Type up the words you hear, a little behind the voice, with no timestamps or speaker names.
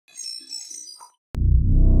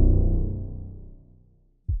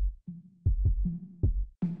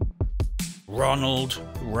Ronald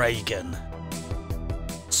Reagan.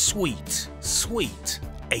 Sweet, sweet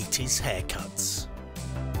 80s haircuts.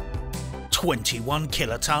 21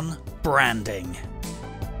 kiloton branding.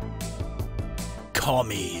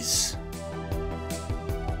 Commies.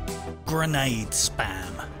 Grenade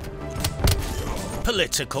spam.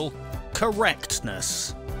 Political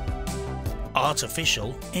correctness.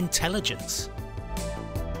 Artificial intelligence.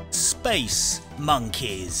 Space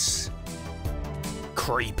monkeys.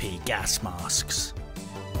 Creepy gas masks.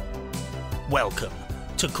 Welcome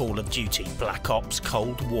to Call of Duty Black Ops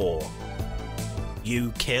Cold War.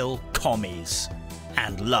 You kill commies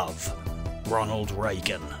and love Ronald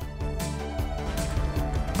Reagan.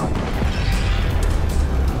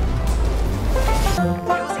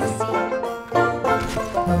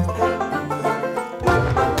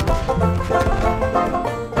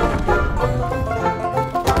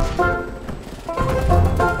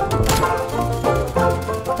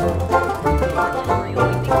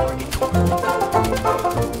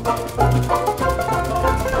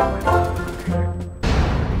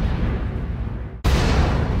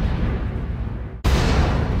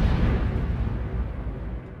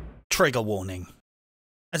 Trigger warning.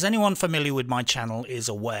 As anyone familiar with my channel is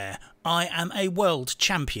aware, I am a world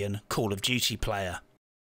champion Call of Duty player.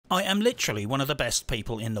 I am literally one of the best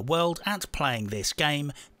people in the world at playing this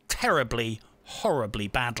game terribly, horribly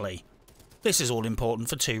badly. This is all important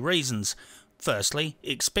for two reasons. Firstly,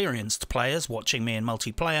 experienced players watching me in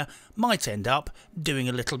multiplayer might end up doing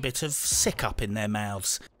a little bit of sick up in their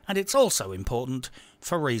mouths, and it's also important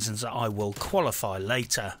for reasons that I will qualify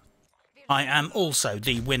later. I am also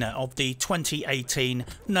the winner of the 2018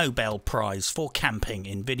 Nobel Prize for camping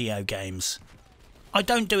in video games. I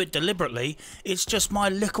don't do it deliberately, it's just my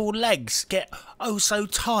little legs get oh so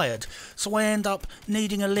tired, so I end up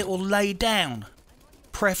needing a little lay down,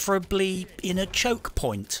 preferably in a choke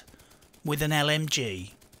point, with an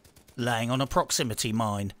LMG, laying on a proximity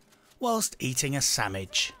mine, whilst eating a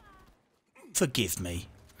sandwich. Forgive me.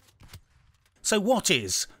 So what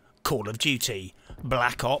is Call of Duty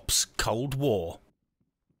Black Ops Cold War?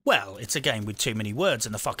 Well, it's a game with too many words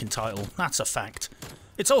in the fucking title, that's a fact.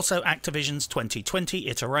 It's also Activision's 2020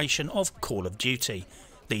 iteration of Call of Duty,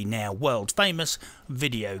 the now world famous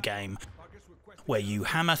video game, where you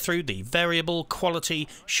hammer through the variable quality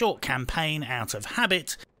short campaign out of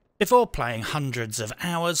habit before playing hundreds of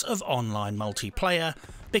hours of online multiplayer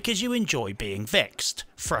because you enjoy being vexed,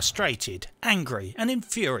 frustrated, angry and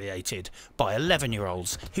infuriated by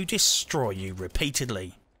 11-year-olds who destroy you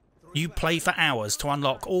repeatedly. You play for hours to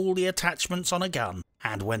unlock all the attachments on a gun,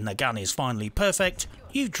 and when the gun is finally perfect,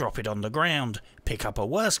 you drop it on the ground, pick up a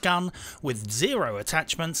worse gun with 0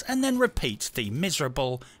 attachments and then repeat the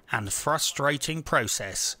miserable and frustrating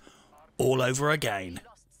process all over again.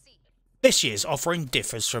 This year's offering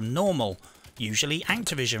differs from normal. Usually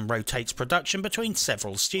Activision rotates production between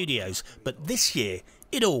several studios, but this year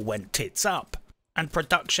it all went tits up, and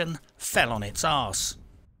production fell on its arse.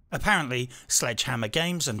 Apparently Sledgehammer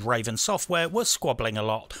Games and Raven Software were squabbling a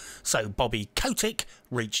lot, so Bobby Kotick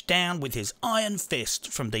reached down with his iron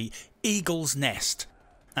fist from the Eagle's Nest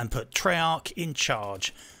and put Treyarch in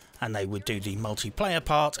charge, and they would do the multiplayer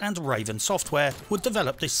part and Raven Software would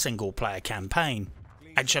develop this single player campaign.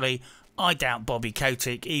 Actually, I doubt Bobby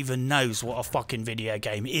Kotick even knows what a fucking video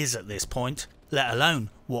game is at this point, let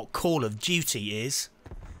alone what Call of Duty is.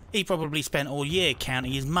 He probably spent all year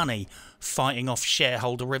counting his money, fighting off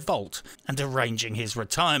shareholder revolt and arranging his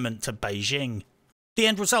retirement to Beijing. The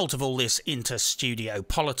end result of all this inter-studio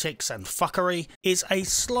politics and fuckery is a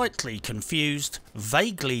slightly confused,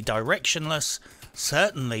 vaguely directionless,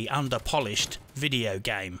 certainly underpolished video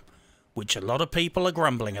game, which a lot of people are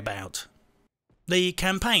grumbling about. The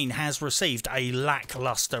campaign has received a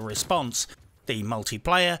lacklustre response, the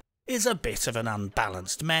multiplayer is a bit of an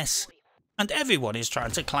unbalanced mess, and everyone is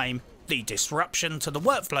trying to claim the disruption to the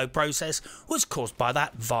workflow process was caused by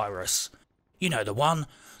that virus. You know, the one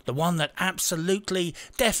that absolutely,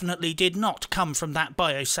 definitely did not come from that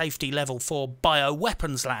biosafety level 4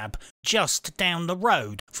 bioweapons lab just down the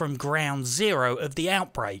road from ground zero of the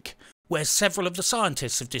outbreak, where several of the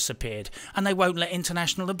scientists have disappeared and they won't let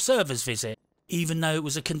international observers visit, even though it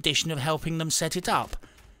was a condition of helping them set it up.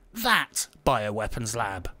 That bioweapons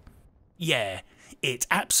lab. Yeah, it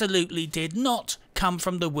absolutely did not come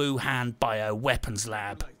from the Wuhan bioweapons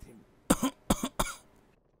lab.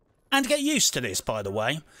 And get used to this, by the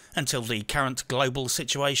way. Until the current global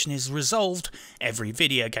situation is resolved, every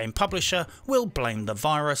video game publisher will blame the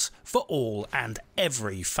virus for all and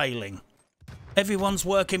every failing. Everyone's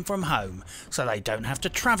working from home, so they don't have to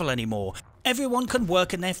travel anymore. Everyone can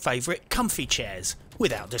work in their favourite comfy chairs,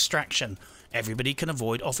 without distraction. Everybody can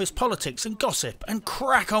avoid office politics and gossip and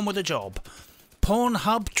crack on with the job.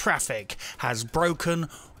 Pornhub traffic has broken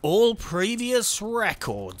all previous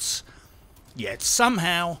records. Yet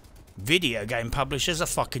somehow, video game publishers are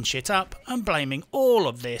fucking shit up and blaming all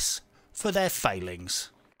of this for their failings.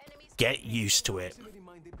 Get used to it.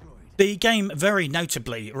 The game very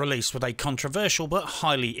notably released with a controversial but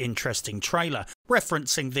highly interesting trailer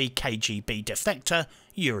referencing the KGB defector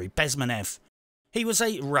Yuri Bezmenov. He was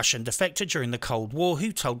a Russian defector during the Cold War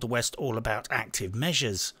who told the West all about active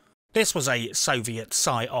measures. This was a Soviet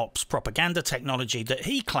PSYOPs propaganda technology that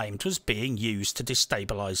he claimed was being used to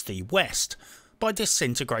destabilise the West by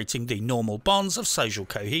disintegrating the normal bonds of social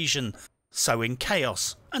cohesion, sowing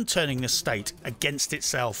chaos and turning the state against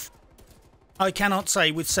itself. I cannot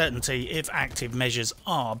say with certainty if active measures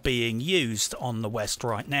are being used on the West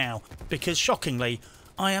right now, because shockingly,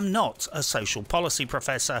 I am not a social policy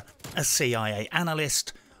professor, a CIA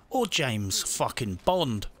analyst, or James fucking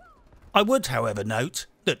Bond. I would, however, note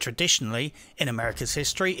that traditionally, in America's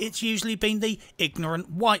history, it's usually been the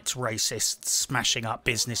ignorant white racists smashing up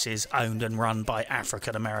businesses owned and run by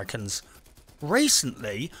African Americans.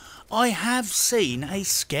 Recently, I have seen a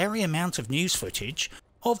scary amount of news footage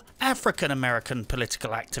of African American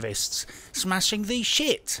political activists smashing the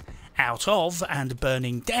shit out of and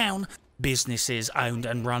burning down businesses owned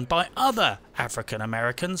and run by other African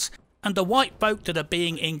Americans, and the white folk that are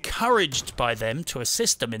being encouraged by them to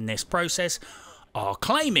assist them in this process are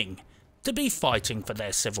claiming to be fighting for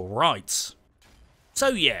their civil rights. So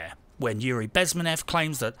yeah, when Yuri Bezmenov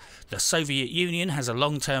claims that the Soviet Union has a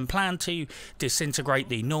long-term plan to disintegrate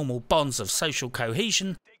the normal bonds of social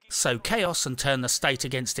cohesion, sow chaos and turn the state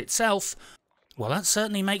against itself, well, that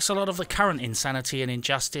certainly makes a lot of the current insanity and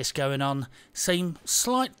injustice going on seem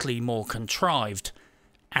slightly more contrived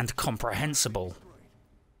and comprehensible.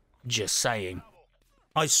 Just saying.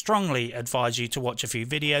 I strongly advise you to watch a few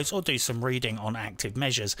videos or do some reading on active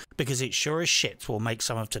measures, because it sure as shit will make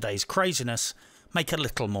some of today's craziness make a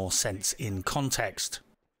little more sense in context.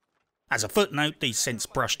 As a footnote, the since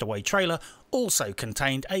brushed away trailer also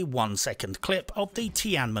contained a 1-second clip of the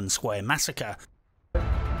Tiananmen Square massacre.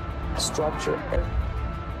 Structure.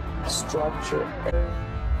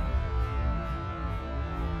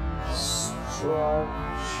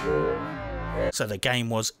 So the game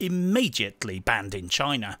was immediately banned in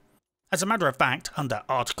China. As a matter of fact, under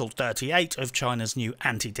Article 38 of China's new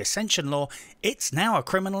anti-dissension law, it's now a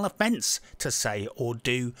criminal offence to say or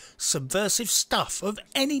do subversive stuff of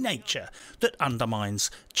any nature that undermines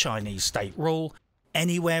Chinese state rule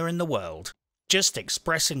anywhere in the world. Just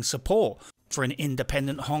expressing support for an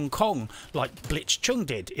independent Hong Kong like Blitzchung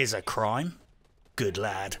did is a crime. Good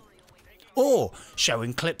lad. Or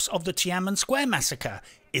showing clips of the Tiananmen Square massacre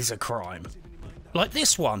is a crime. Like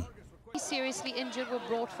this one. Seriously injured were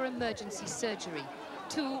brought for emergency surgery.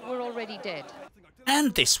 2 were already dead.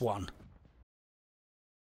 And this one.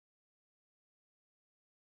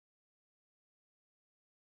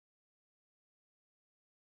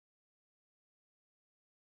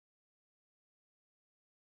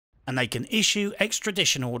 And they can issue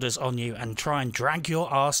extradition orders on you and try and drag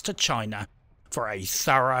your ass to China for a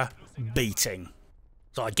thorough beating.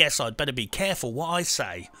 So I guess I'd better be careful what I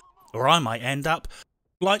say, or I might end up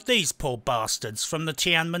like these poor bastards from the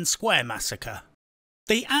Tiananmen Square massacre.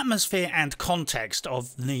 The atmosphere and context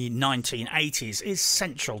of the 1980s is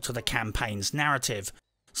central to the campaign's narrative,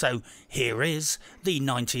 so here is the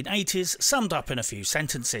 1980s summed up in a few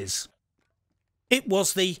sentences. It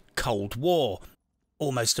was the Cold War.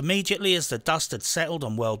 Almost immediately as the dust had settled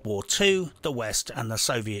on World War II, the West and the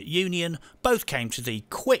Soviet Union both came to the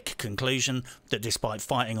quick conclusion that despite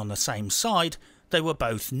fighting on the same side, they were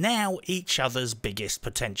both now each other's biggest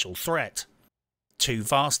potential threat. 2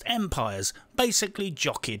 vast empires basically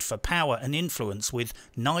jockeyed for power and influence, with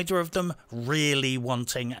neither of them really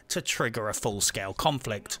wanting to trigger a full-scale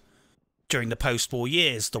conflict. During the post-war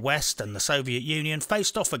years, the West and the Soviet Union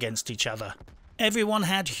faced off against each other. Everyone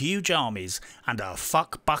had huge armies and a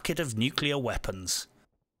fuck bucket of nuclear weapons.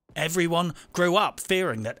 Everyone grew up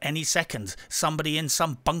fearing that any second somebody in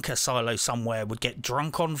some bunker silo somewhere would get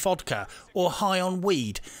drunk on vodka or high on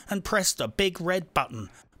weed and press the big red button,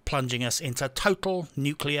 plunging us into total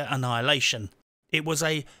nuclear annihilation. It was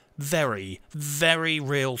a very, very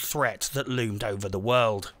real threat that loomed over the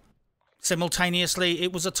world. Simultaneously,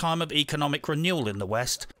 it was a time of economic renewal in the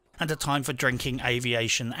West, and a time for drinking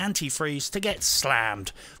aviation antifreeze to get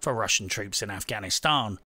slammed for Russian troops in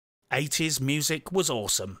Afghanistan. 80s music was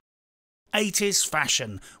awesome. 80s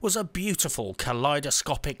fashion was a beautiful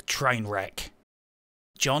kaleidoscopic train wreck.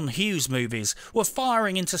 John Hughes movies were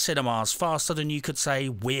firing into cinemas faster than you could say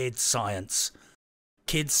weird science.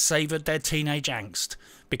 Kids savoured their teenage angst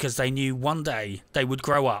because they knew one day they would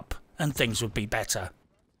grow up and things would be better.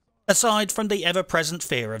 Aside from the ever-present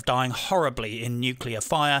fear of dying horribly in nuclear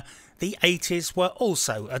fire, the 80s were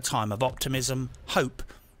also a time of optimism, hope,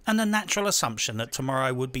 and the natural assumption that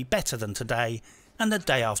tomorrow would be better than today, and the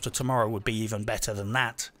day after tomorrow would be even better than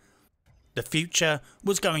that. The future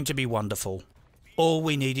was going to be wonderful. All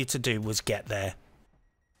we needed to do was get there.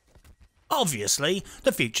 Obviously,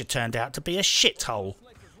 the future turned out to be a shithole.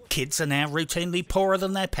 Kids are now routinely poorer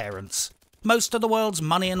than their parents. Most of the world's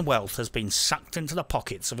money and wealth has been sucked into the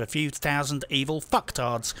pockets of a few thousand evil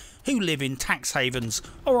fucktards who live in tax havens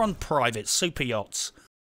or on private super yachts.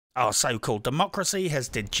 Our so-called democracy has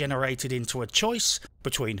degenerated into a choice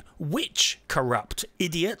between which corrupt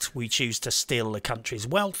idiot we choose to steal the country's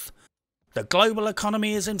wealth. The global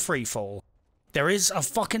economy is in freefall. There is a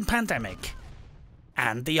fucking pandemic.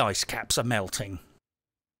 And the ice caps are melting.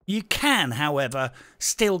 You can, however,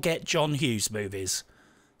 still get John Hughes movies.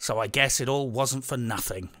 So I guess it all wasn't for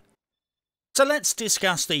nothing. So let's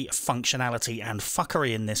discuss the functionality and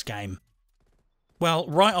fuckery in this game. Well,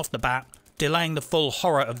 right off the bat, delaying the full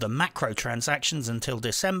horror of the macro transactions until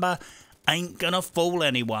December ain't gonna fool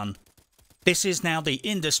anyone. This is now the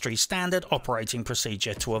industry standard operating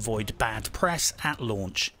procedure to avoid bad press at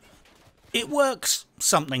launch. It works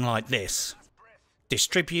something like this.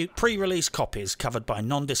 Distribute pre-release copies covered by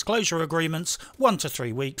non-disclosure agreements 1 to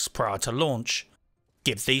 3 weeks prior to launch.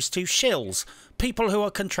 Give these to shills, people who are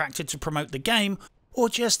contracted to promote the game, or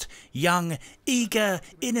just young, eager,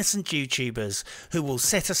 innocent YouTubers who will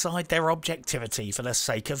set aside their objectivity for the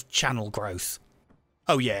sake of channel growth.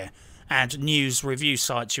 Oh yeah, and news review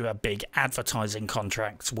sites you have big advertising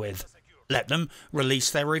contracts with. Let them release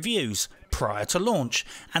their reviews prior to launch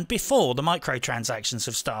and before the microtransactions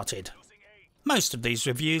have started. Most of these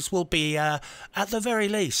reviews will be, at the very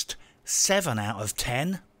least, 7 out of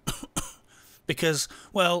 10. Because,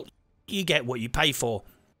 well, you get what you pay for.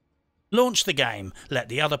 Launch the game, let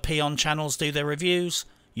the other peon channels do their reviews.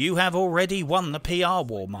 You have already won the PR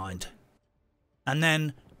war, mind. And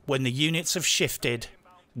then, when the units have shifted,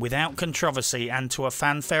 without controversy and to a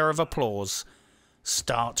fanfare of applause,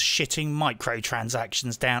 start shitting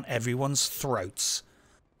microtransactions down everyone's throats.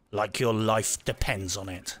 Like your life depends on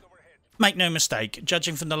it. Make no mistake,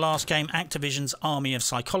 judging from the last game, Activision's army of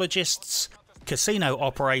psychologists, casino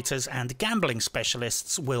operators and gambling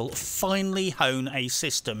specialists will finally hone a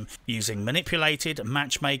system using manipulated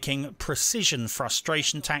matchmaking, precision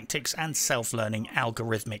frustration tactics and self-learning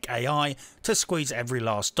algorithmic AI to squeeze every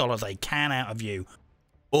last dollar they can out of you,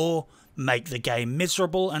 or make the game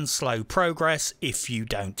miserable and slow progress if you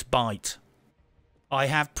don't bite. I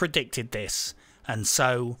have predicted this, and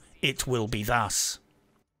so it will be thus.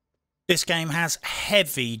 This game has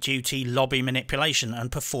heavy-duty lobby manipulation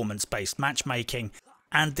and performance-based matchmaking,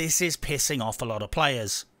 and this is pissing off a lot of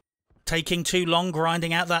players. Taking too long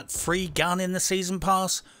grinding out that free gun in the season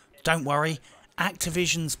pass? Don't worry,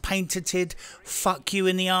 Activision's patented fuck you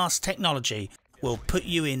in the arse technology will put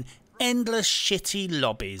you in endless shitty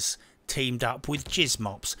lobbies teamed up with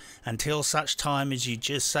jizmops until such time as you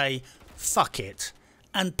just say fuck it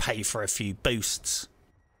and pay for a few boosts.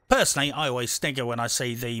 Personally, I always snigger when I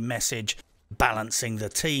see the message balancing the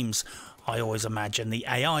teams. I always imagine the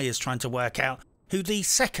AI is trying to work out who the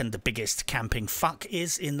second biggest camping fuck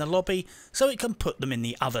is in the lobby so it can put them in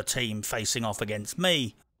the other team facing off against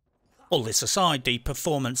me. All this aside, the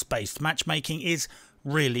performance-based matchmaking is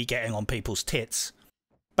really getting on people's tits.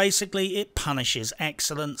 Basically, it punishes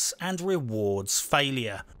excellence and rewards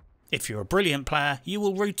failure. If you're a brilliant player, you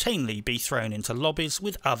will routinely be thrown into lobbies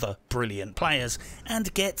with other brilliant players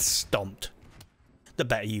and get stomped. The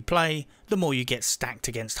better you play, the more you get stacked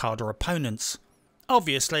against harder opponents.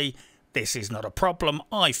 Obviously, this is not a problem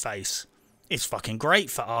I face. It's fucking great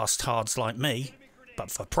for arsehards like me, but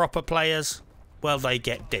for proper players, well, they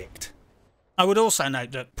get dicked. I would also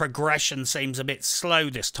note that progression seems a bit slow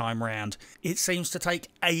this time round. It seems to take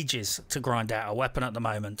ages to grind out a weapon at the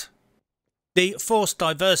moment. The forced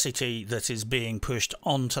diversity that is being pushed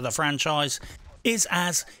onto the franchise is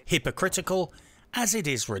as hypocritical as it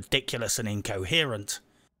is ridiculous and incoherent.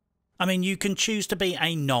 I mean, you can choose to be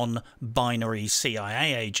a non-binary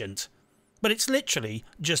CIA agent, but it's literally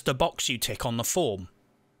just a box you tick on the form.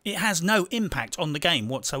 It has no impact on the game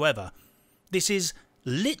whatsoever. This is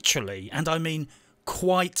literally, and I mean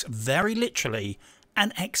quite very literally,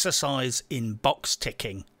 an exercise in box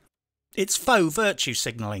ticking. It's faux virtue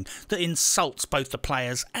signalling that insults both the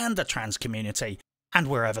players and the trans community, and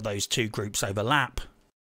wherever those two groups overlap.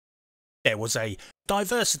 There was a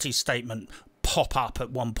diversity statement pop up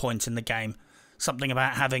at one point in the game, Something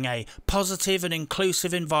about having a positive and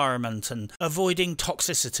inclusive environment and avoiding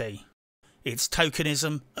toxicity. It's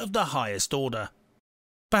tokenism of the highest order.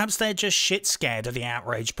 Perhaps they're just shit scared of the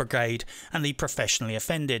outrage brigade and the professionally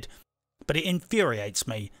offended, but it infuriates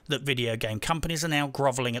me that video game companies are now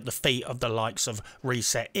grovelling at the feet of the likes of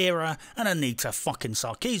Reset Era and Anita fucking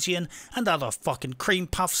Sarkeesian and other fucking cream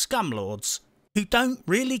puff scumlords who don't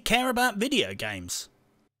really care about video games.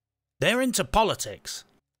 They're into politics.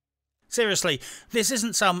 Seriously, this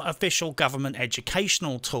isn't some official government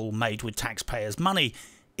educational tool made with taxpayers' money.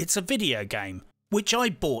 It's a video game, which I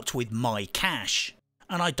bought with my cash,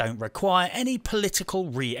 and I don't require any political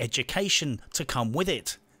re-education to come with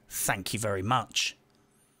it. Thank you very much.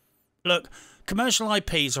 Look, commercial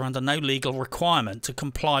IPs are under no legal requirement to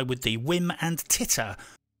comply with the whim and titter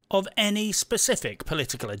of any specific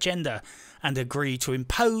political agenda and agree to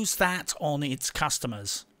impose that on its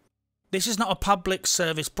customers. This is not a public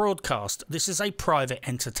service broadcast, this is a private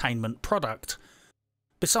entertainment product.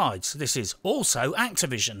 Besides, this is also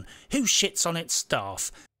Activision, who shits on its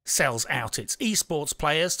staff, sells out its esports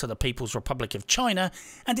players to the People's Republic of China,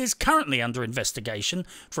 and is currently under investigation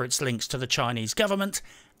for its links to the Chinese government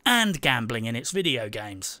and gambling in its video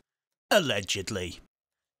games. Allegedly.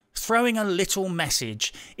 Throwing a little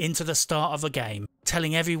message into the start of a game,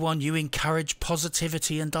 telling everyone you encourage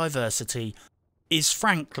positivity and diversity, is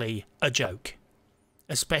frankly a joke.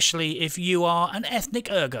 Especially if you are an ethnic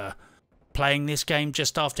Uyghur, playing this game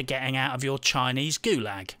just after getting out of your Chinese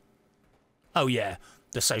gulag. Oh yeah,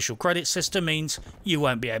 the social credit system means you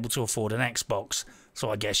won't be able to afford an Xbox,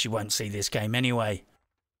 so I guess you won't see this game anyway.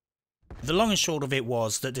 The long and short of it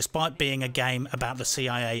was that despite being a game about the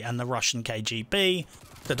CIA and the Russian KGB,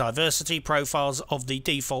 the diversity profiles of the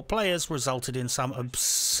default players resulted in some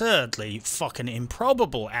absurdly fucking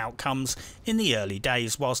improbable outcomes in the early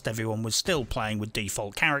days whilst everyone was still playing with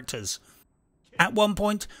default characters. At one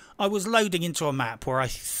point, I was loading into a map where I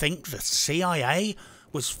think the CIA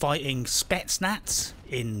was fighting Spetsnaz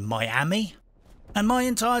in Miami, and my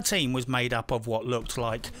entire team was made up of what looked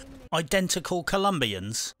like identical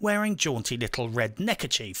Colombians wearing jaunty little red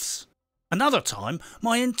neckerchiefs. Another time,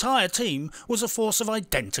 my entire team was a force of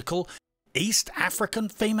identical East African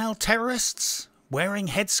female terrorists wearing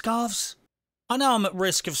headscarves. I know I'm at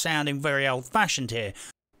risk of sounding very old-fashioned here,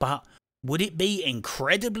 but would it be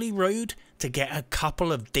incredibly rude to get a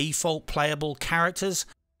couple of default playable characters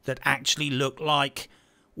that actually look like,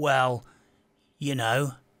 well, you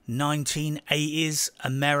know, 1980s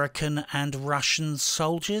American and Russian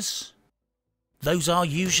soldiers? Those are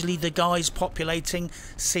usually the guys populating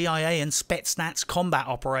CIA and Spetsnaz combat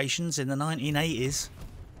operations in the 1980s.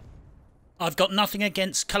 I've got nothing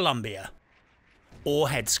against Colombia or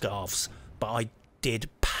headscarves, but I did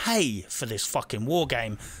pay for this fucking war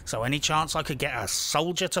game, so any chance I could get a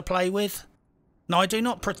soldier to play with? Now, I do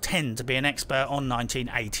not pretend to be an expert on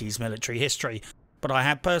 1980s military history, but I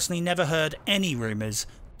have personally never heard any rumours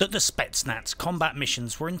that the Spetsnaz combat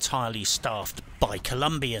missions were entirely staffed by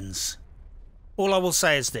Colombians. All I will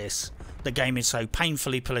say is this: the game is so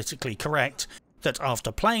painfully politically correct that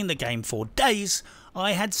after playing the game for days,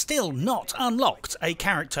 I had still not unlocked a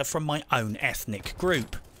character from my own ethnic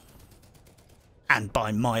group. And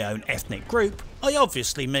by my own ethnic group, I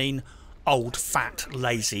obviously mean old fat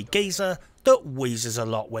lazy geezer that wheezes a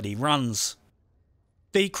lot when he runs.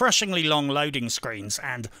 The crushingly long loading screens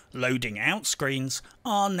and loading out screens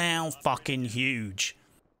are now fucking huge.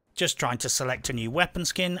 Just trying to select a new weapon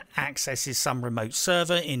skin accesses some remote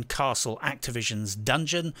server in Castle Activision's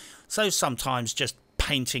dungeon, so sometimes just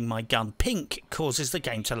painting my gun pink causes the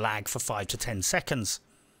game to lag for 5 to 10 seconds.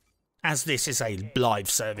 As this is a live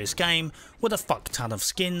service game, with a fuck ton of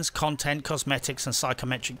skins, content, cosmetics and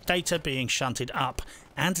psychometric data being shunted up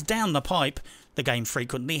and down the pipe, the game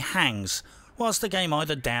frequently hangs, whilst the game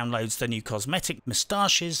either downloads the new cosmetic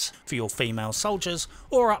moustaches for your female soldiers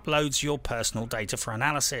or uploads your personal data for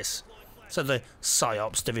analysis. So the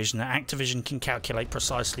PsyOps division at Activision can calculate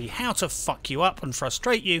precisely how to fuck you up and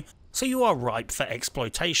frustrate you, so you are ripe for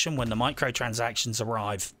exploitation when the microtransactions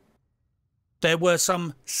arrive. There were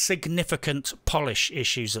some significant polish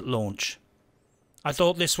issues at launch. I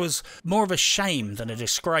thought this was more of a shame than a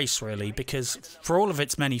disgrace really, because for all of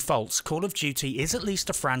its many faults, Call of Duty is at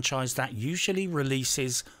least a franchise that usually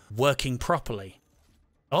releases working properly.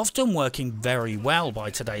 Often working very well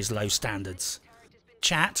by today's low standards.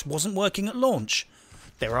 Chat wasn't working at launch.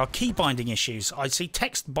 There are key binding issues. I see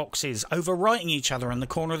text boxes overwriting each other in the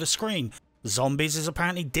corner of the screen. Zombies is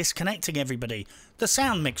apparently disconnecting everybody. The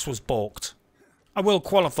sound mix was balked. I will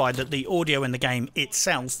qualify that the audio in the game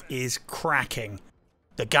itself is cracking.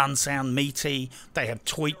 The guns sound meaty, they have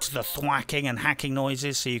tweaked the thwacking and hacking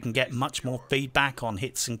noises so you can get much more feedback on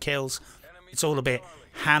hits and kills. It's all a bit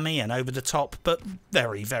hammy and over the top, but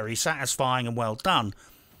very, very satisfying and well done.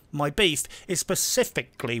 My beef is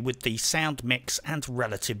specifically with the sound mix and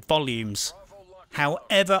relative volumes.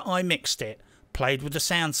 However I mixed it, played with the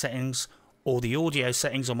sound settings or the audio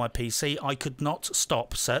settings on my PC, I could not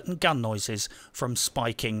stop certain gun noises from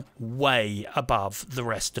spiking way above the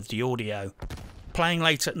rest of the audio. Playing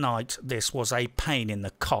late at night, this was a pain in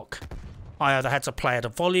the cock. I either had to play at a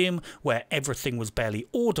volume where everything was barely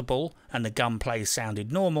audible and the gunplay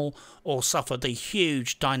sounded normal, or suffer the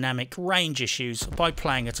huge dynamic range issues by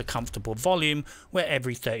playing at a comfortable volume where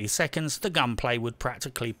every 30 seconds the gunplay would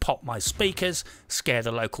practically pop my speakers, scare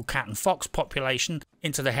the local cat and fox population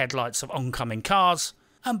into the headlights of oncoming cars,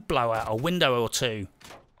 and blow out a window or two.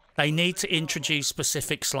 They need to introduce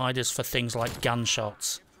specific sliders for things like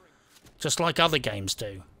gunshots, just like other games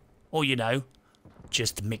do. Or, you know,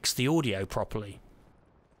 just mix the audio properly.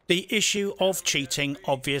 The issue of cheating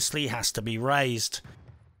obviously has to be raised.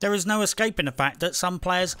 There is no escaping the fact that some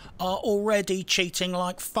players are already cheating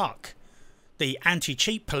like fuck. The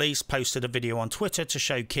anti-cheat police posted a video on Twitter to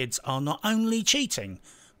show kids are not only cheating,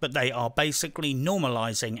 but they are basically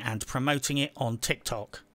normalising and promoting it on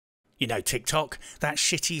TikTok. You know TikTok, that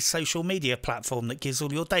shitty social media platform that gives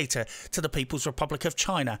all your data to the People's Republic of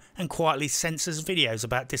China and quietly censors videos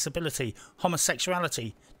about disability,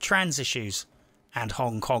 homosexuality, trans issues, and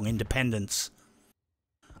Hong Kong independence.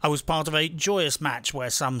 I was part of a joyous match where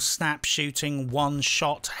some snap-shooting,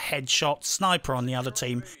 one-shot, headshot sniper on the other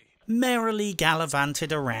team merrily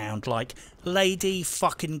gallivanted around like Lady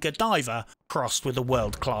fucking Godiva crossed with a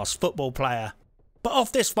world-class football player. But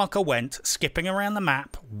off this fucker went, skipping around the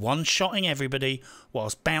map, one-shotting everybody,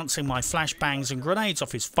 whilst bouncing my flashbangs and grenades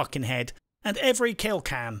off his fucking head, and every kill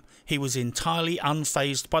cam, he was entirely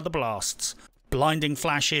unfazed by the blasts, blinding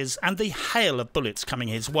flashes, and the hail of bullets coming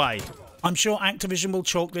his way. I'm sure Activision will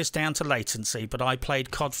chalk this down to latency, but I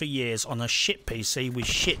played CoD for years on a shit PC with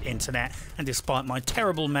shit internet, and despite my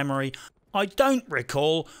terrible memory, I don't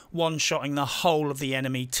recall one-shotting the whole of the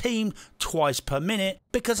enemy team twice per minute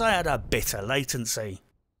because I had a bitter latency.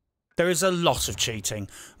 There is a lot of cheating.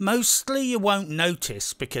 Mostly you won't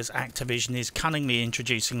notice because Activision is cunningly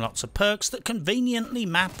introducing lots of perks that conveniently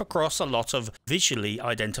map across a lot of visually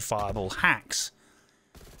identifiable hacks.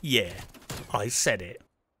 Yeah, I said it.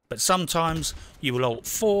 But sometimes you will ult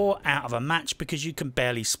 4 out of a match because you can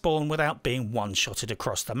barely spawn without being one-shotted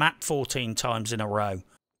across the map 14 times in a row.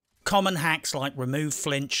 Common hacks like remove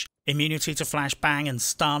flinch, immunity to flashbang and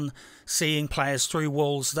stun, seeing players through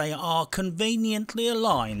walls, they are conveniently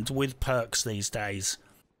aligned with perks these days.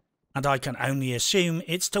 And I can only assume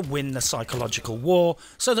it's to win the psychological war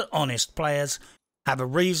so that honest players have a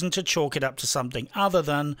reason to chalk it up to something other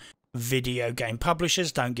than video game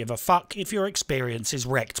publishers don't give a fuck if your experience is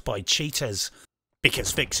wrecked by cheaters,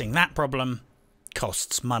 because fixing that problem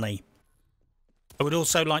costs money. I would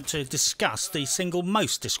also like to discuss the single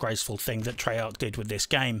most disgraceful thing that Treyarch did with this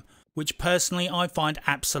game, which personally I find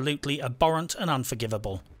absolutely abhorrent and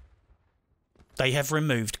unforgivable. They have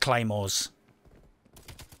removed claymores.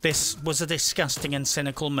 This was a disgusting and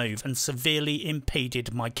cynical move and severely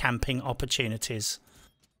impeded my camping opportunities.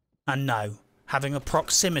 And no, having a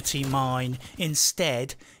proximity mine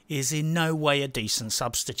instead is in no way a decent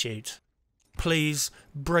substitute. Please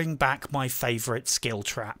bring back my favourite skill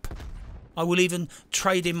trap. I will even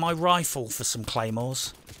trade in my rifle for some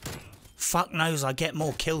claymores. Fuck knows I get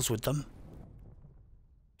more kills with them.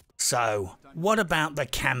 So, what about the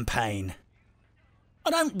campaign?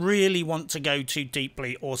 I don't really want to go too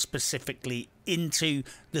deeply or specifically into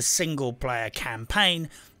the single player campaign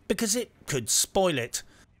because it could spoil it.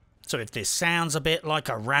 So if this sounds a bit like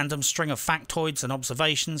a random string of factoids and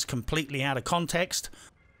observations completely out of context,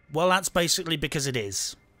 well, that's basically because it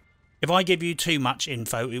is. If I give you too much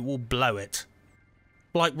info, it will blow it.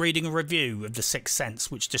 Like reading a review of The Sixth Sense,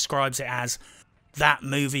 which describes it as that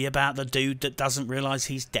movie about the dude that doesn't realise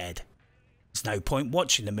he's dead. There's no point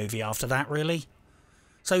watching the movie after that, really.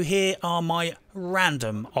 So here are my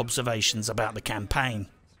random observations about the campaign.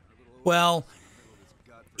 Well,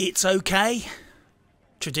 it's okay.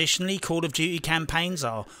 Traditionally, Call of Duty campaigns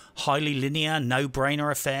are highly linear,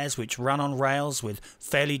 no-brainer affairs which run on rails with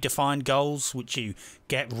fairly defined goals which you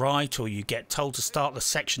get right or you get told to start the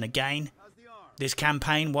section again. This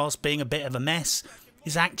campaign, whilst being a bit of a mess,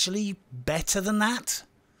 is actually better than that.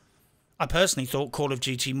 I personally thought Call of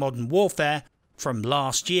Duty Modern Warfare from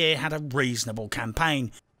last year had a reasonable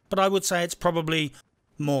campaign, but I would say it's probably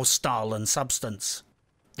more style than substance.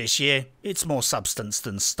 This year, it's more substance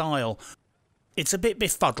than style. It's a bit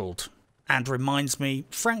befuddled, and reminds me,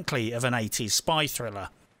 frankly, of an 80s spy thriller.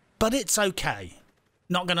 But it's okay.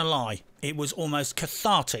 Not gonna lie, it was almost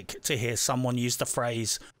cathartic to hear someone use the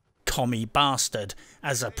phrase commie bastard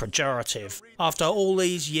as a pejorative after all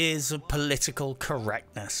these years of political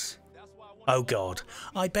correctness. Oh god,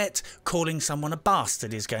 I bet calling someone a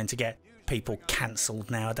bastard is going to get people cancelled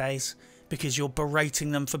nowadays, because you're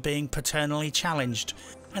berating them for being paternally challenged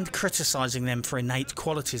and criticising them for innate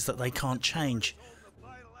qualities that they can't change.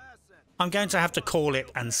 I'm going to have to call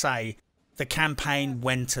it and say the campaign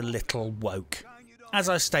went a little woke. As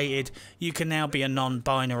I stated, you can now be a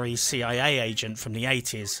non-binary CIA agent from the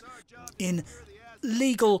 80s. In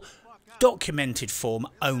legal, documented form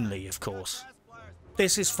only, of course.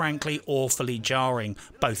 This is frankly awfully jarring,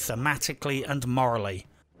 both thematically and morally.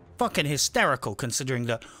 Fucking hysterical considering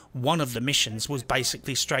that one of the missions was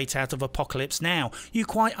basically straight out of Apocalypse Now. You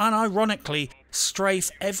quite unironically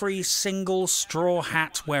strafe every single straw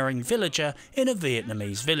hat wearing villager in a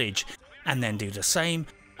Vietnamese village, and then do the same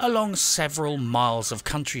along several miles of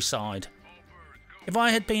countryside. If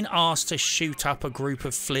I had been asked to shoot up a group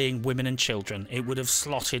of fleeing women and children, it would have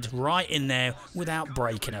slotted right in there without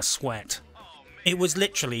breaking a sweat. It was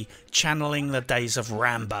literally channeling the days of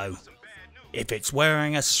Rambo. If it's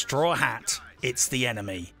wearing a straw hat, it's the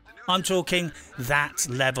enemy. I'm talking that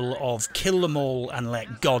level of kill them all and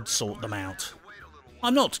let God sort them out.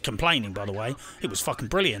 I'm not complaining, by the way. It was fucking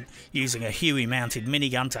brilliant, using a Huey mounted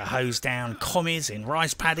minigun to hose down commies in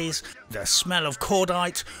rice paddies, the smell of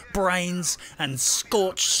cordite, brains and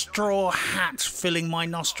scorched straw hat filling my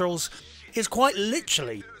nostrils is quite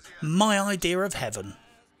literally my idea of heaven.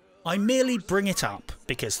 I merely bring it up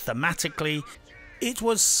because thematically it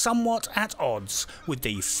was somewhat at odds with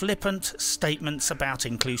the flippant statements about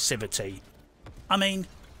inclusivity. I mean,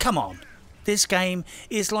 come on. This game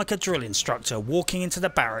is like a drill instructor walking into the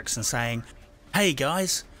barracks and saying, "Hey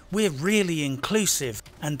guys, we're really inclusive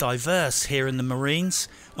and diverse here in the Marines,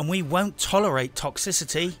 and we won't tolerate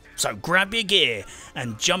toxicity, so grab your gear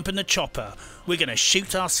and jump in the chopper. We're going to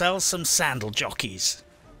shoot ourselves some sandal jockeys."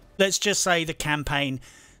 Let's just say the campaign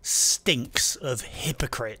stinks of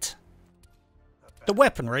hypocrite. The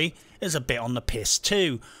weaponry is a bit on the piss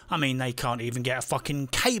too. I mean, they can't even get a fucking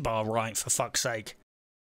K-bar right, for fuck's sake.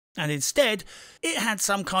 And instead, it had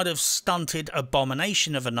some kind of stunted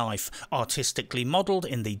abomination of a knife, artistically modelled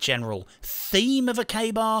in the general theme of a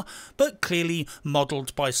K-bar, but clearly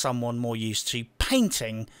modelled by someone more used to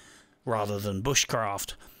painting rather than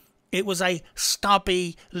bushcraft. It was a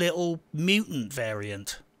stubby little mutant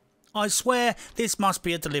variant. I swear this must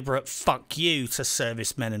be a deliberate fuck you to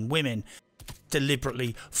servicemen and women,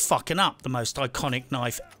 deliberately fucking up the most iconic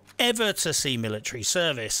knife ever to see military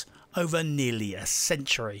service over nearly a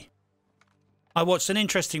century. I watched an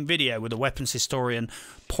interesting video with a weapons historian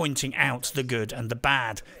pointing out the good and the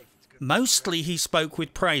bad. Mostly he spoke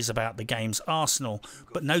with praise about the game's arsenal,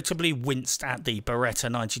 but notably winced at the Beretta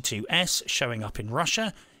 92S showing up in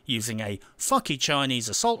Russia, using a fucky Chinese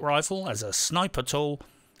assault rifle as a sniper tool,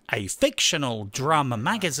 a fictional drum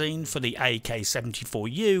magazine for the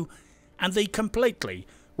AK-74U, and the completely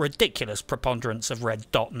ridiculous preponderance of red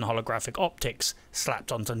dot and holographic optics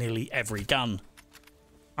slapped onto nearly every gun.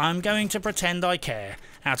 I'm going to pretend I care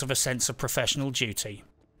out of a sense of professional duty,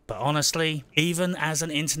 but honestly, even as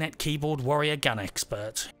an internet keyboard warrior gun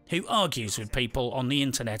expert who argues with people on the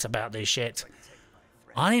internet about this shit,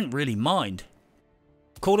 I didn't really mind.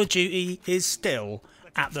 Call of Duty is still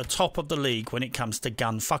at the top of the league when it comes to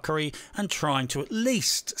gun fuckery and trying to at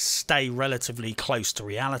least stay relatively close to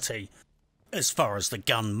reality. As far as the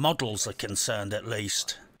gun models are concerned, at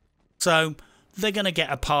least. So, they're going to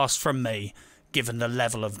get a pass from me, given the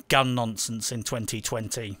level of gun nonsense in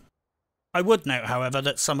 2020. I would note, however,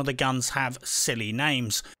 that some of the guns have silly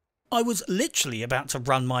names. I was literally about to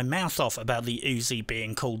run my mouth off about the Uzi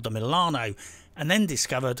being called the Milano, and then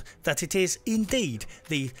discovered that it is indeed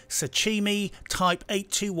the Sashimi Type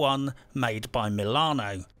 821 made by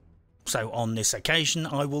Milano. So on this occasion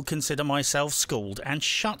I will consider myself schooled and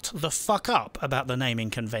shut the fuck up about the naming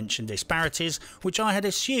convention disparities, which I had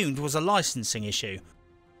assumed was a licensing issue.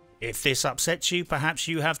 If this upsets you, perhaps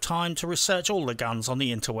you have time to research all the guns on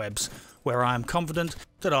the interwebs, where I am confident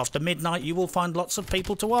that after midnight you will find lots of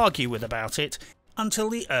people to argue with about it until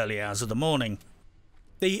the early hours of the morning.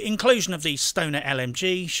 The inclusion of the Stoner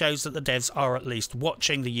LMG shows that the devs are at least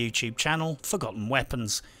watching the YouTube channel Forgotten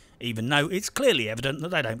Weapons, even though it's clearly evident that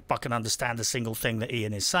they don't fucking understand a single thing that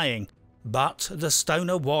Ian is saying. But the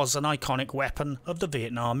Stoner was an iconic weapon of the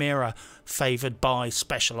Vietnam era, favoured by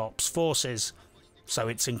Special Ops forces, so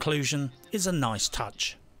its inclusion is a nice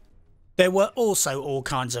touch. There were also all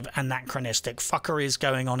kinds of anachronistic fuckeries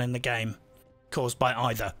going on in the game, caused by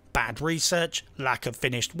either bad research, lack of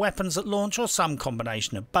finished weapons at launch, or some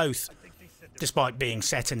combination of both. Despite being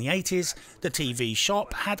set in the 80s, the TV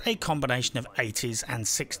shop had a combination of 80s and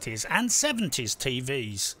 60s and 70s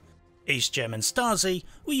TVs. East German Stasi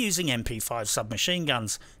were using MP5 submachine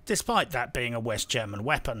guns, despite that being a West German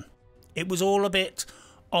weapon. It was all a bit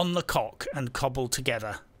on the cock and cobbled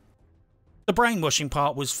together. The brainwashing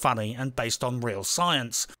part was funny and based on real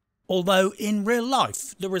science, although in real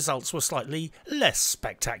life the results were slightly less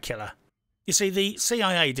spectacular. You see, the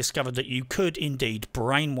CIA discovered that you could indeed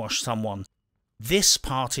brainwash someone. This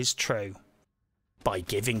part is true. By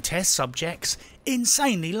giving test subjects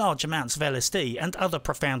insanely large amounts of LSD and other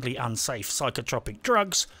profoundly unsafe psychotropic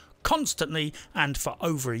drugs, constantly and for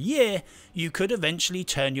over a year, you could eventually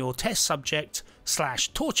turn your test subject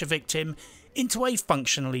 / torture victim into a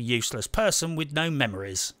functionally useless person with no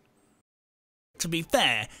memories. To be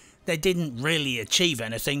fair, they didn't really achieve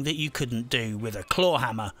anything that you couldn't do with a claw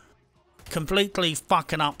hammer. Completely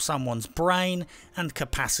fucking up someone's brain and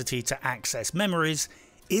capacity to access memories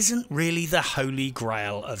isn't really the holy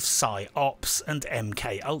grail of Psy-Ops and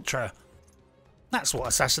MK Ultra. That's what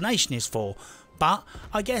assassination is for, but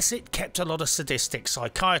I guess it kept a lot of sadistic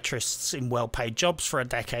psychiatrists in well-paid jobs for a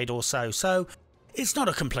decade or so, so it's not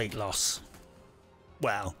a complete loss.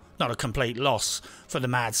 Well, not a complete loss for the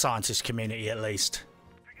mad scientist community at least.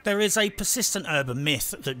 There is a persistent urban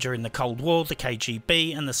myth that during the Cold War the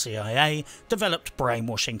KGB and the CIA developed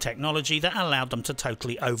brainwashing technology that allowed them to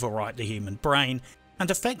totally overwrite the human brain and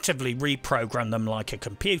effectively reprogram them like a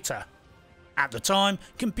computer. At the time,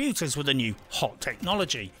 computers were the new hot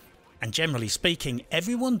technology, and generally speaking,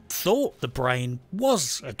 everyone thought the brain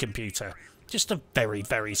was a computer, just a very,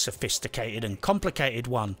 very sophisticated and complicated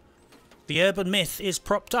one. The urban myth is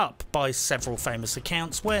propped up by several famous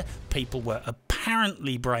accounts where people were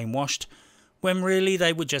apparently brainwashed, when really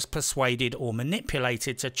they were just persuaded or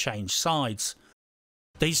manipulated to change sides.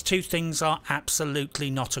 These two things are absolutely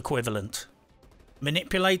not equivalent.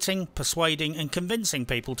 Manipulating, persuading and convincing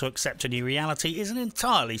people to accept a new reality is an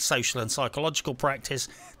entirely social and psychological practice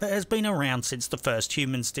that has been around since the first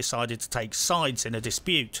humans decided to take sides in a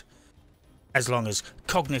dispute. As long as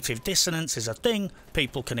cognitive dissonance is a thing,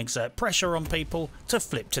 people can exert pressure on people to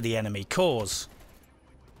flip to the enemy cause.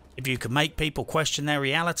 If you can make people question their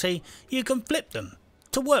reality, you can flip them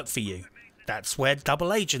to work for you. That's where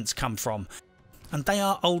double agents come from, and they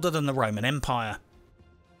are older than the Roman Empire.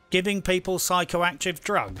 Giving people psychoactive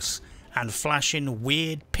drugs and flashing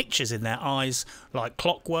weird pictures in their eyes like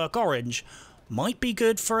Clockwork Orange might be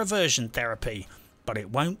good for aversion therapy, but it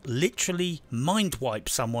won't literally mind wipe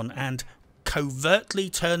someone and covertly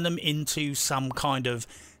turn them into some kind of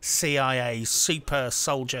CIA super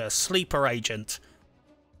soldier sleeper agent.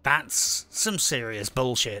 That's some serious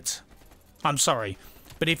bullshit. I'm sorry,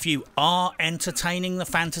 but if you are entertaining the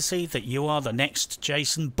fantasy that you are the next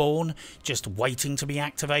Jason Bourne just waiting to be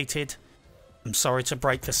activated, I'm sorry to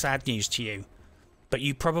break the sad news to you, but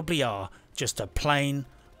you probably are just a plain,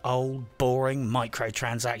 old, boring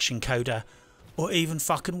microtransaction coder, or even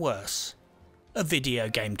fucking worse, a video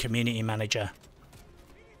game community manager.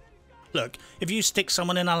 Look, if you stick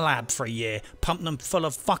someone in a lab for a year, pump them full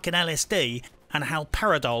of fucking LSD and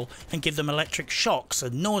haloperidol and give them electric shocks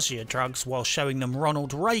and nausea drugs while showing them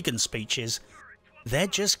Ronald Reagan speeches, they're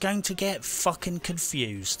just going to get fucking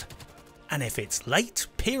confused. And if it's late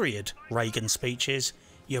period Reagan speeches,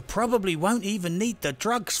 you probably won't even need the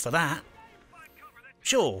drugs for that.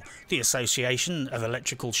 Sure, the association of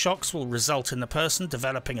electrical shocks will result in the person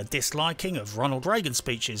developing a disliking of Ronald Reagan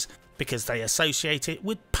speeches because they associate it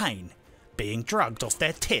with pain, being drugged off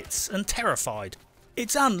their tits and terrified.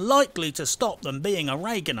 It's unlikely to stop them being a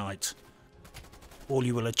Reaganite. All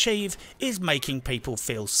you will achieve is making people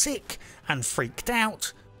feel sick and freaked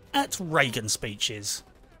out at Reagan speeches.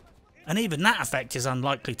 And even that effect is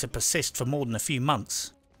unlikely to persist for more than a few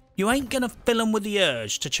months. You ain't gonna fill them with the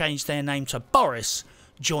urge to change their name to Boris,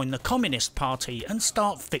 join the Communist Party and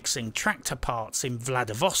start fixing tractor parts in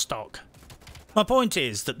Vladivostok. My point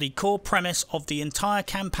is that the core premise of the entire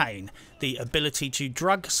campaign, the ability to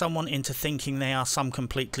drug someone into thinking they are some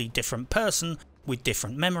completely different person with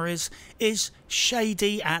different memories, is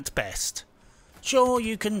shady at best. Sure,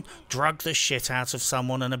 you can drug the shit out of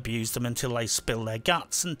someone and abuse them until they spill their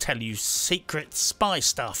guts and tell you secret spy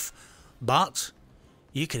stuff, but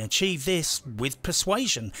you can achieve this with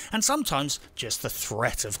persuasion and sometimes just the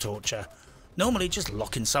threat of torture. Normally just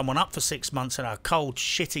locking someone up for 6 months in a cold,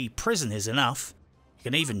 shitty prison is enough. You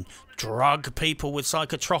can even drug people with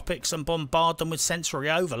psychotropics and bombard them with sensory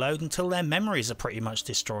overload until their memories are pretty much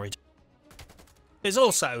destroyed. There's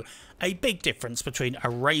also a big difference between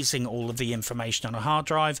erasing all of the information on a hard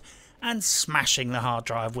drive and smashing the hard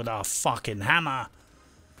drive with our fucking hammer.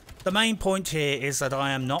 The main point here is that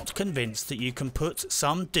I am not convinced that you can put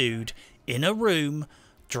some dude in a room,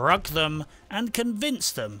 drug them and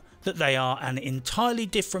convince them that they are an entirely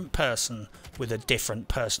different person with a different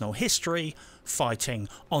personal history, fighting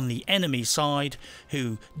on the enemy side,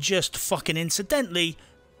 who just fucking incidentally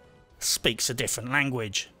speaks a different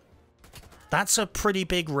language. That's a pretty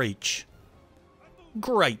big reach.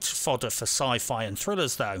 Great fodder for sci-fi and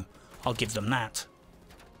thrillers though, I'll give them that.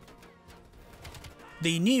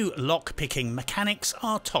 The new lock-picking mechanics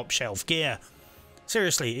are top shelf gear.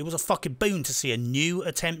 Seriously, it was a fucking boon to see a new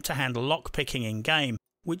attempt to handle lock-picking in game,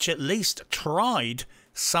 which at least tried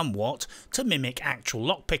somewhat to mimic actual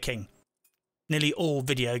lockpicking. Nearly all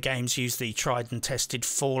video games use the tried and tested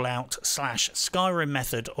Fallout/Skyrim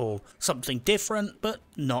method, or something different but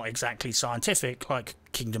not exactly scientific like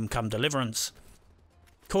Kingdom Come Deliverance.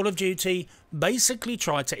 Call of Duty basically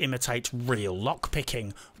tried to imitate real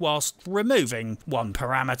lockpicking whilst removing one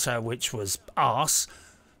parameter, which was arse,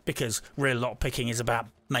 because real lockpicking is about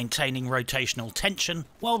maintaining rotational tension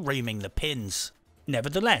while reaming the pins.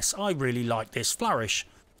 Nevertheless, I really like this flourish.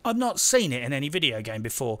 I've not seen it in any video game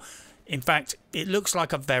before. In fact, it looks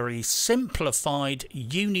like a very simplified,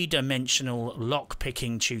 unidimensional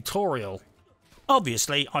lockpicking tutorial.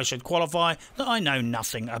 Obviously, I should qualify that I know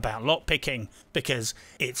nothing about lockpicking, because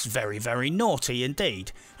it's very, very naughty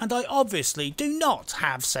indeed, and I obviously do not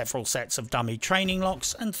have several sets of dummy training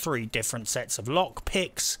locks and 3 different sets of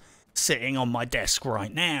lockpicks sitting on my desk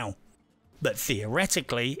right now. But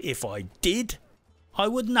theoretically, if I did, I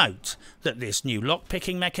would note that this new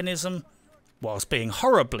lockpicking mechanism, whilst being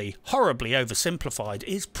horribly, horribly oversimplified,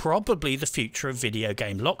 is probably the future of video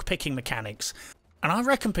game lockpicking mechanics, and I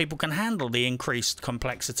reckon people can handle the increased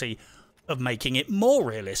complexity of making it more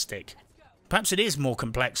realistic. Perhaps it is more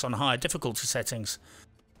complex on higher difficulty settings.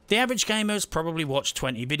 The average gamers probably watch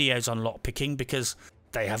 20 videos on lockpicking because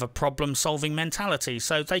they have a problem-solving mentality,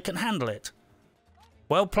 so they can handle it.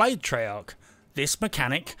 Well played, Treyarch. This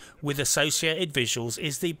mechanic, with associated visuals,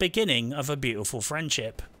 is the beginning of a beautiful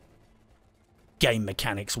friendship. Game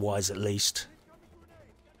mechanics wise at least.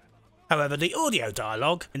 However, the audio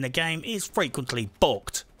dialogue in the game is frequently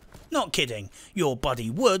balked. Not kidding, your buddy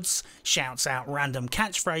Woods shouts out random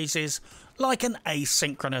catchphrases like an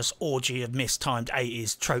asynchronous orgy of mistimed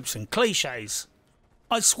 80s tropes and cliches.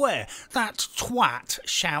 I swear, that twat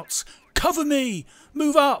shouts, "Cover me!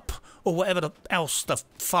 Move up!" or whatever else the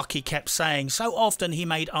fuck he kept saying so often he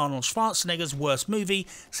made Arnold Schwarzenegger's worst movie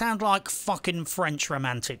sound like fucking French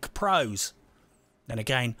romantic prose. Then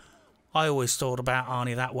again, I always thought about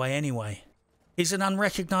Arnie that way anyway. He's an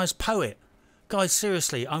unrecognised poet. Guys,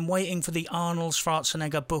 seriously, I'm waiting for the Arnold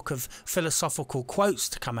Schwarzenegger book of philosophical quotes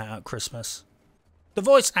to come out at Christmas. The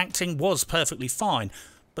voice acting was perfectly fine,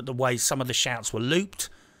 but the way some of the shouts were looped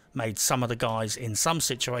made some of the guys in some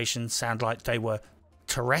situations sound like they were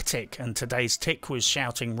Tourettic, and today's tick was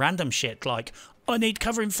shouting random shit like, "I need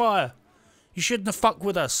covering fire. You shouldn't have fucked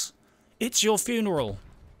with us. It's your funeral."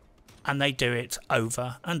 And they do it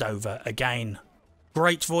over and over again.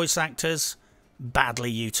 Great voice actors,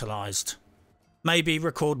 badly utilised. Maybe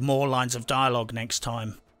record more lines of dialogue next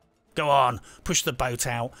time. Go on, push the boat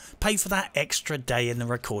out, pay for that extra day in the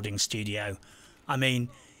recording studio. I mean,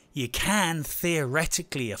 you can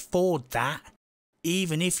theoretically afford that,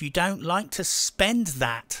 even if you don't like to spend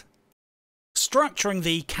that. Structuring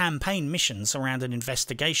the campaign missions around an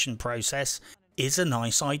investigation process is a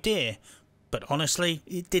nice idea, but honestly,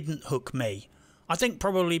 it didn't hook me. I think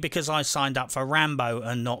probably because I signed up for Rambo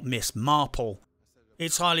and not Miss Marple.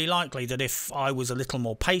 It's highly likely that if I was a little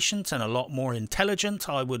more patient and a lot more intelligent,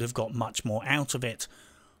 I would have got much more out of it.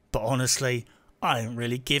 But honestly, I don't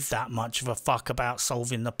really give that much of a fuck about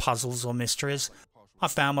solving the puzzles or mysteries. I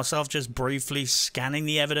found myself just briefly scanning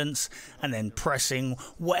the evidence and then pressing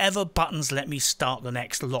whatever buttons let me start the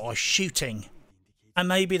next lot of shooting. And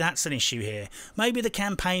maybe that's an issue here. Maybe the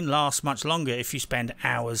campaign lasts much longer if you spend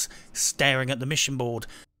hours staring at the mission board,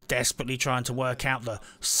 desperately trying to work out the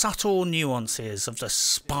subtle nuances of the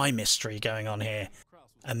spy mystery going on here.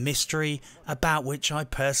 A mystery about which I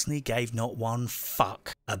personally gave not one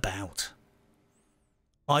fuck about.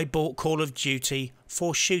 I bought Call of Duty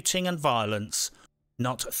for shooting and violence,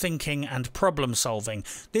 not thinking and problem solving.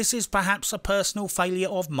 This is perhaps a personal failure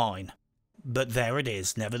of mine, but there it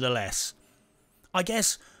is nevertheless. I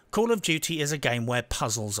guess Call of Duty is a game where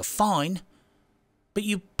puzzles are fine, but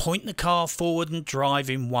you point the car forward and drive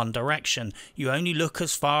in one direction. You only look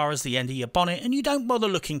as far as the end of your bonnet and you don't bother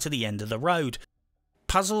looking to the end of the road.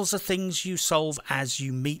 Puzzles are things you solve as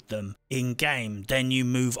you meet them in game, then you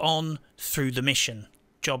move on through the mission.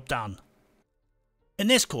 Job done. In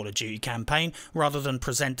this Call of Duty campaign, rather than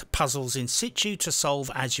present puzzles in situ to solve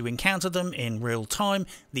as you encounter them in real time,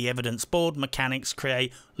 the evidence board mechanics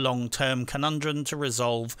create long-term conundrum to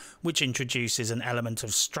resolve, which introduces an element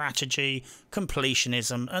of strategy,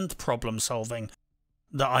 completionism and problem solving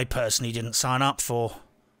that I personally didn't sign up for.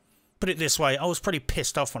 Put it this way, I was pretty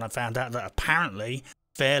pissed off when I found out that apparently,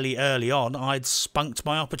 fairly early on, I'd spunked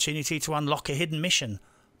my opportunity to unlock a hidden mission.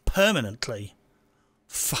 Permanently.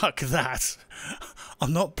 Fuck that.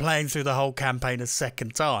 I'm not playing through the whole campaign a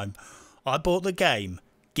second time. I bought the game.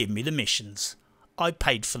 Give me the missions. I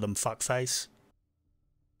paid for them, fuckface.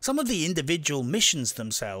 Some of the individual missions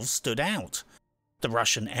themselves stood out. The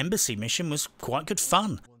Russian embassy mission was quite good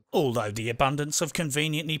fun, although the abundance of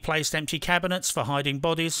conveniently placed empty cabinets for hiding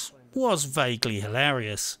bodies was vaguely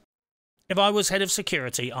hilarious. If I was head of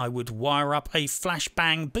security, I would wire up a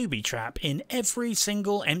flashbang booby trap in every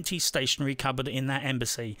single empty stationery cupboard in that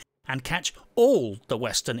embassy and catch all the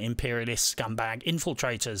Western imperialist scumbag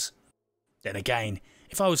infiltrators. Then again,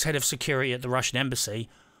 if I was head of security at the Russian embassy,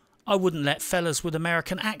 I wouldn't let fellas with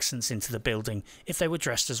American accents into the building if they were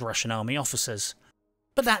dressed as Russian army officers.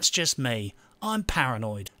 But that's just me. I'm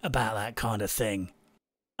paranoid about that kind of thing.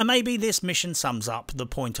 And maybe this mission sums up the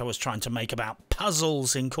point I was trying to make about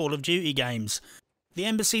puzzles in Call of Duty games. The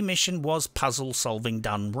embassy mission was puzzle solving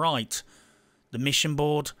done right. The mission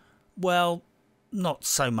board, well, not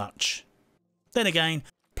so much. Then again,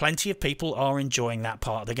 plenty of people are enjoying that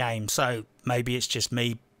part of the game, so maybe it's just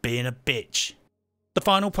me being a bitch. The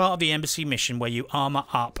final part of the embassy mission where you armour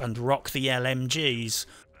up and rock the LMGs,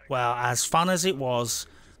 well, as fun as it was,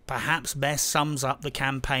 perhaps best sums up the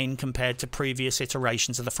campaign compared to previous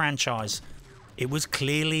iterations of the franchise. It was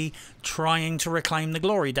clearly trying to reclaim the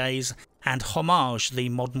glory days and homage the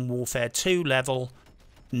Modern Warfare 2 level,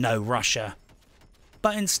 no Russia.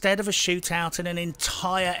 But instead of a shootout in an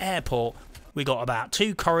entire airport, we got about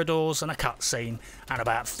 2 corridors and a cutscene and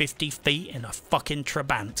about 50 feet in a fucking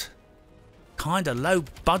Trabant. Kinda low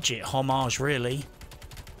budget homage really.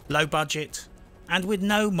 Low budget and with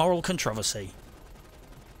no moral controversy.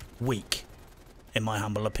 Weak, in my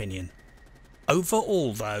humble opinion.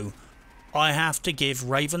 Overall though, I have to give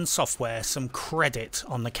Raven Software some credit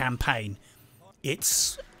on the campaign.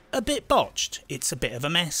 It's a bit botched, it's a bit of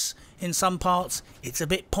a mess, in some parts it's a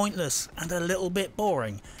bit pointless and a little bit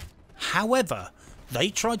boring. However, they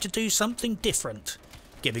tried to do something different,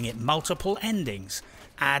 giving it multiple endings,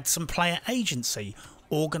 add some player agency,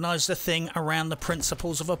 organise the thing around the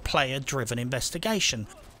principles of a player-driven investigation.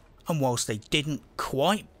 And whilst they didn't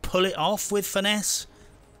quite pull it off with finesse,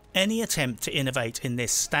 any attempt to innovate in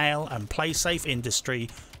this stale and play-safe industry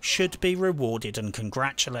should be rewarded and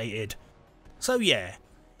congratulated. So yeah,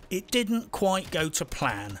 it didn't quite go to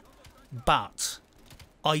plan, but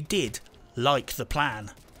I did like the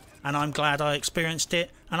plan, and I'm glad I experienced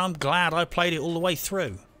it, and I'm glad I played it all the way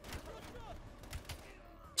through.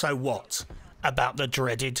 So what about the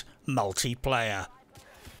dreaded multiplayer?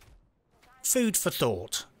 Food for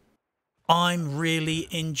thought. I'm really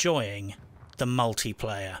enjoying the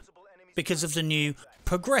multiplayer because of the new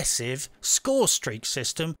progressive score streak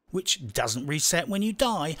system, which doesn't reset when you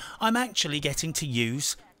die. I'm actually getting to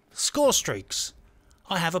use score streaks.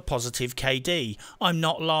 I have a positive KD. I'm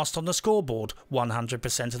not last on the scoreboard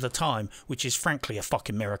 100% of the time, which is frankly a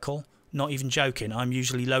fucking miracle. Not even joking, I'm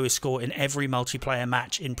usually lowest score in every multiplayer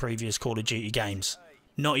match in previous Call of Duty games.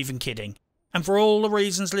 Not even kidding. And for all the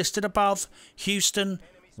reasons listed above, Houston,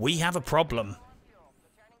 we have a problem.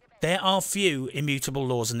 There are few immutable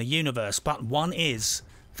laws in the universe, but one is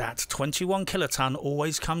that 21 kiloton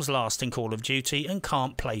always comes last in Call of Duty and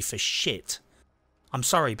can't play for shit. I'm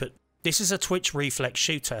sorry, but this is a Twitch reflex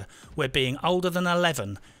shooter where being older than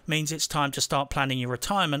 11 means it's time to start planning your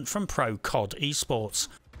retirement from pro CoD esports.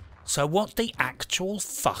 So what the actual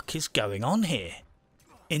fuck is going on here?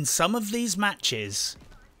 In some of these matches,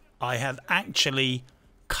 I have actually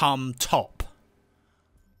come top,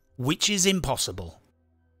 which is impossible.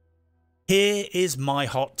 Here is my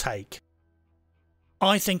hot take.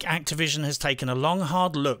 I think Activision has taken a long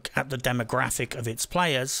hard look at the demographic of its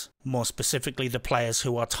players, more specifically the players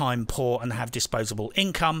who are time poor and have disposable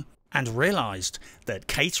income, and realised that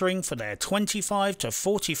catering for their 25 to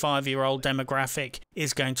 45 year old demographic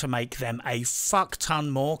is going to make them a fuck ton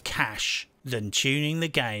more cash than tuning the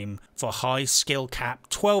game for high skill cap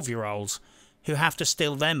 12-year-olds who have to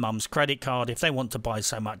steal their mum's credit card if they want to buy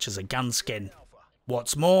so much as a gun skin.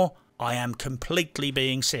 What's more, I am completely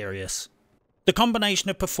being serious. The combination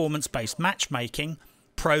of performance-based matchmaking,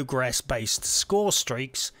 progress-based score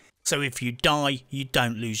streaks, so if you die you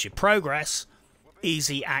don't lose your progress,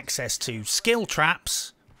 easy access to skill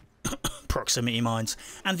traps, proximity mines,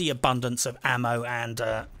 and the abundance of ammo and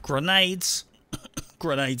grenades,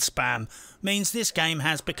 grenade spam, means this game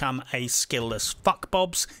has become a skillless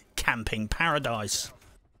fuckbob's camping paradise.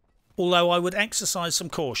 Although I would exercise some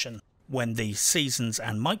caution. When the seasons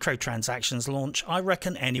and microtransactions launch, I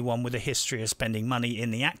reckon anyone with a history of spending money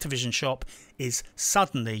in the Activision shop is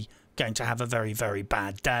suddenly going to have a very, very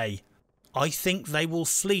bad day. I think they will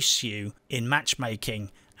fleece you in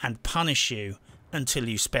matchmaking and punish you until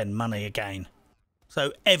you spend money again.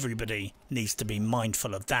 So everybody needs to be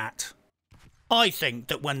mindful of that. I think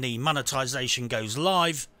that when the monetization goes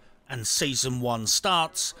live and Season 1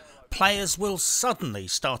 starts, players will suddenly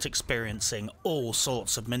start experiencing all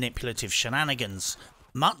sorts of manipulative shenanigans,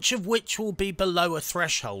 much of which will be below a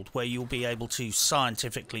threshold where you'll be able to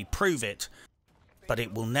scientifically prove it, but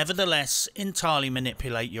it will nevertheless entirely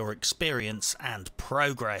manipulate your experience and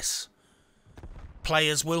progress.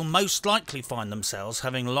 Players will most likely find themselves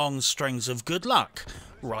having long strings of good luck,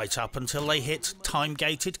 right up until they hit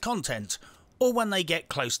time-gated content, or when they get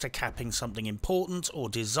close to capping something important or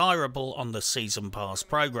desirable on the Season Pass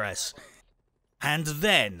progress. And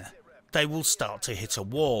then they will start to hit a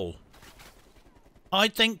wall. I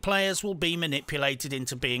think players will be manipulated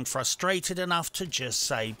into being frustrated enough to just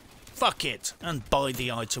say, fuck it, and buy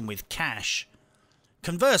the item with cash.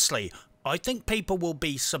 Conversely, I think people will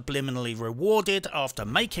be subliminally rewarded after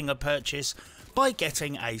making a purchase by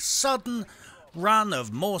getting a sudden run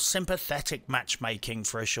of more sympathetic matchmaking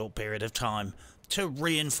for a short period of time to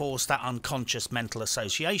reinforce that unconscious mental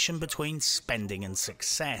association between spending and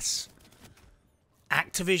success.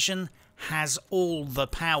 Activision has all the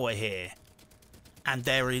power here, and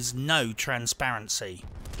there is no transparency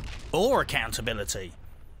or accountability.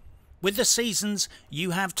 With the seasons,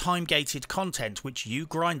 you have time-gated content which you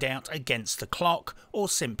grind out against the clock or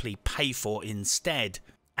simply pay for instead,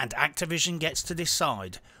 and Activision gets to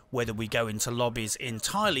decide whether we go into lobbies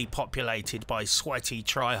entirely populated by sweaty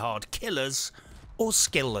try-hard killers or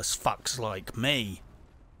skillless fucks like me.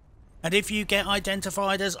 And if you get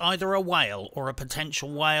identified as either a whale or a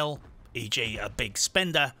potential whale, e.g. a big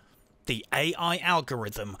spender, the AI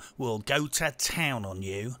algorithm will go to town on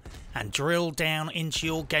you and drill down into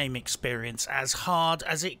your game experience as hard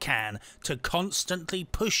as it can to constantly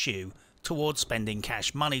push you towards spending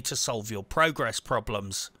cash money to solve your progress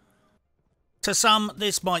problems. To some,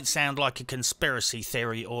 this might sound like a conspiracy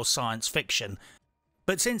theory or science fiction,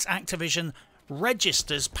 but since Activision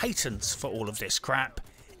registers patents for all of this crap,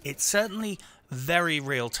 it's certainly very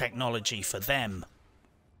real technology for them.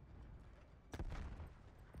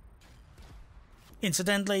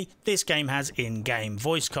 Incidentally, this game has in-game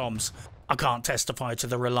voice comms. I can't testify to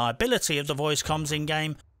the reliability of the voice comms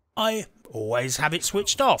in-game. I always have it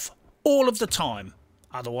switched off, all of the time.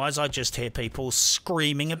 Otherwise I just hear people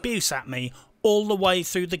screaming abuse at me all the way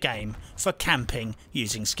through the game for camping,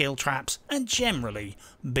 using skill traps, and generally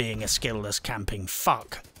being a skillless camping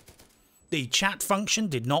fuck. The chat function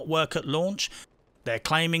did not work at launch. They're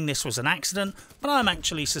claiming this was an accident, but I'm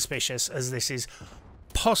actually suspicious, as this is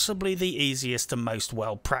possibly the easiest and most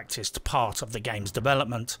well-practiced part of the game's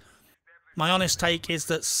development. My honest take is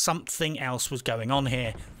that something else was going on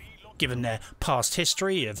here. Given their past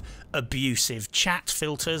history of abusive chat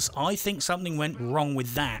filters, I think something went wrong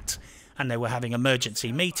with that, and they were having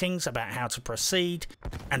emergency meetings about how to proceed,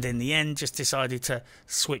 and in the end just decided to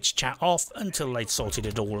switch chat off until they'd sorted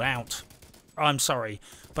it all out. I'm sorry,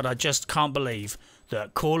 but I just can't believe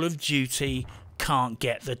that Call of Duty can't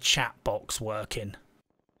get the chat box working.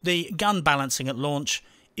 The gun balancing at launch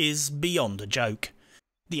is beyond a joke.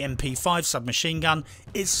 The MP5 submachine gun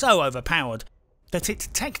is so overpowered that it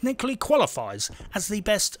technically qualifies as the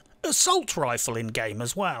best assault rifle in game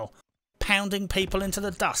as well, pounding people into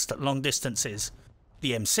the dust at long distances.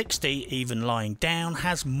 The M60, even lying down,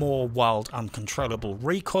 has more wild uncontrollable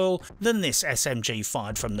recoil than this SMG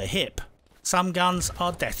fired from the hip. Some guns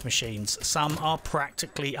are death machines, some are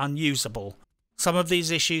practically unusable. Some of these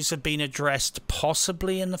issues have been addressed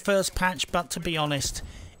possibly in the first patch, but to be honest,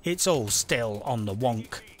 it's all still on the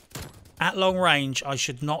wonk. At long range, I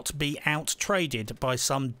should not be out-traded by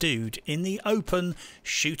some dude in the open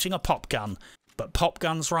shooting a pop gun, but pop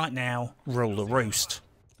guns right now rule the roost.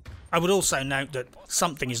 I would also note that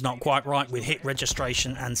something is not quite right with hit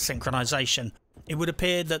registration and synchronization. It would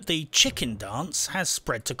appear that the chicken dance has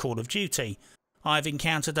spread to Call of Duty. I've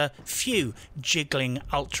encountered a few jiggling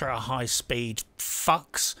ultra high speed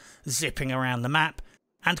fucks zipping around the map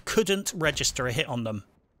and couldn't register a hit on them.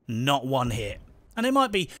 Not one hit. And it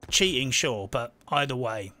might be cheating, sure, but either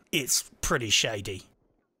way, it's pretty shady.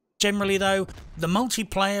 Generally though, the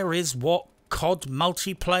multiplayer is what CoD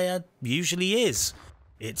multiplayer usually is.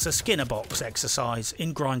 It's a Skinner box exercise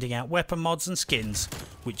in grinding out weapon mods and skins,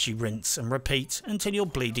 which you rinse and repeat until you're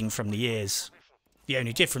bleeding from the ears. The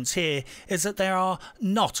only difference here is that there are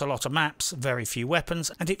not a lot of maps, very few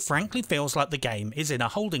weapons, and it frankly feels like the game is in a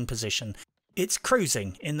holding position. It's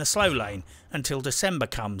cruising in the slow lane until December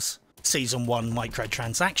comes. Season 1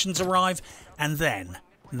 microtransactions arrive, and then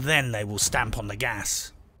they will stamp on the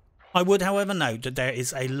gas. I would however note that there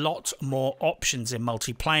is a lot more options in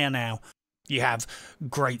multiplayer now. You have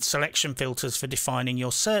great selection filters for defining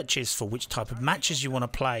your searches for which type of matches you want to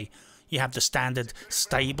play. You have the standard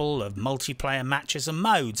stable of multiplayer matches and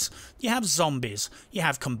modes. You have zombies. You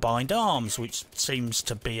have combined arms, which seems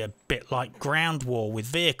to be a bit like ground war with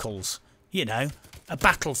vehicles. You know, a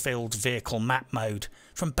Battlefield vehicle map mode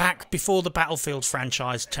from back before the Battlefield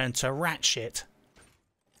franchise turned to rat shit.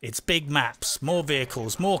 It's big maps, more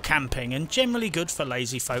vehicles, more camping, and generally good for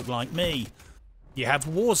lazy folk like me. You have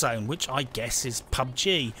Warzone, which I guess is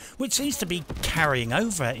PUBG, which seems to be carrying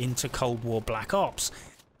over into Cold War Black Ops,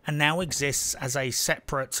 and now exists as a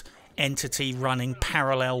separate entity running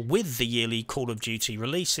parallel with the yearly Call of Duty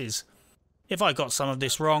releases. If I got some of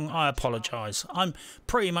this wrong, I apologise. I'm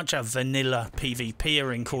pretty much a vanilla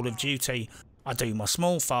PvPer in Call of Duty. I do my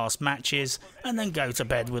small fast matches and then go to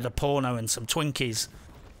bed with a porno and some Twinkies.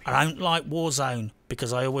 I don't like Warzone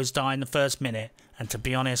because I always die in the first minute, and to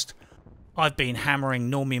be honest, I've been hammering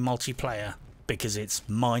normie multiplayer because it's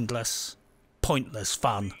mindless, pointless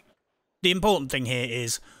fun. The important thing here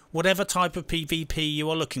is, whatever type of PvP you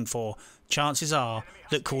are looking for, chances are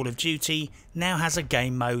that Call of Duty now has a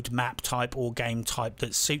game mode, map type or game type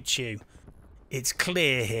that suits you. It's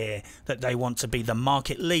clear here that they want to be the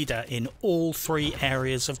market leader in all three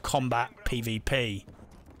areas of combat PvP.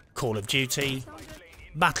 Call of Duty,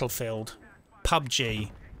 Battlefield,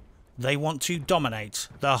 PUBG. They want to dominate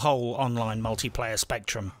the whole online multiplayer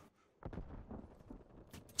spectrum.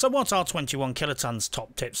 So what are 21 Kiloton's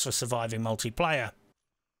top tips for surviving multiplayer?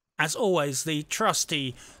 As always, the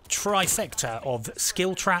trusty trifecta of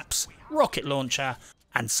skill traps, rocket launcher,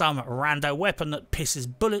 and some rando weapon that pisses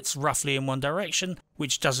bullets roughly in one direction,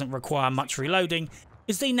 which doesn't require much reloading,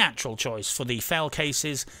 is the natural choice for the fail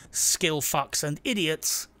cases, skill fucks and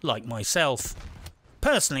idiots like myself.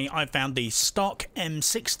 Personally, I found the stock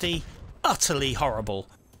M60 utterly horrible.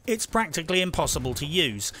 It's practically impossible to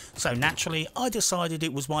use, so naturally I decided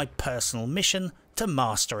it was my personal mission to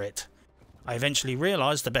master it. I eventually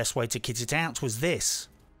realised the best way to kit it out was this: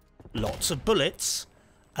 lots of bullets,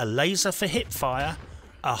 a laser for hipfire,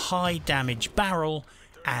 a high damage barrel,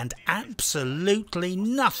 and absolutely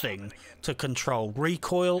nothing to control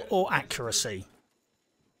recoil or accuracy.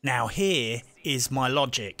 Now here is my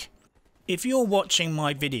logic. If you're watching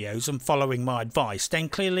my videos and following my advice, then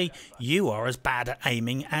clearly you are as bad at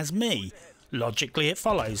aiming as me. Logically it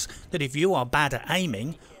follows that if you are bad at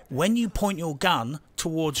aiming, when you point your gun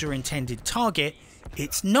towards your intended target,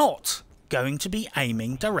 it's not going to be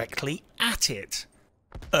aiming directly at it.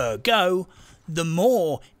 Ergo, the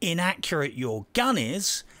more inaccurate your gun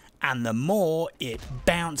is, and the more it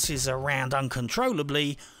bounces around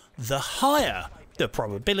uncontrollably, the higher the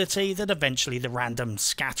probability that eventually the random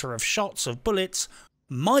scatter of shots of bullets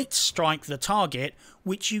might strike the target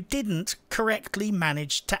which you didn't correctly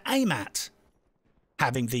manage to aim at.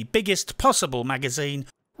 Having the biggest possible magazine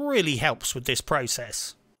really helps with this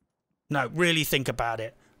process. No, really think about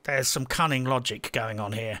it. There's some cunning logic going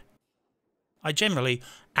on here. I generally,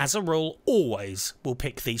 as a rule, always will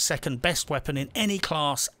pick the second best weapon in any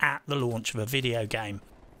class at the launch of a video game,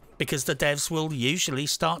 because the devs will usually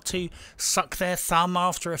start to suck their thumb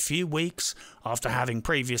after a few weeks, after having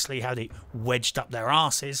previously had it wedged up their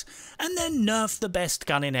arses, and then nerf the best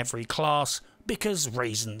gun in every class, because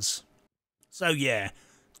reasons. So yeah,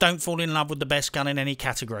 don't fall in love with the best gun in any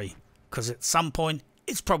category, because at some point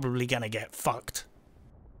it's probably going to get fucked.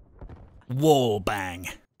 Wall bang.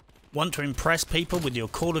 Want to impress people with your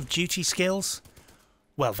Call of Duty skills?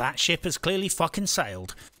 Well, that ship has clearly fucking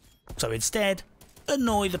sailed, so instead,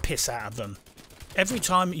 annoy the piss out of them. Every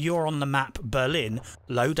time you're on the map Berlin,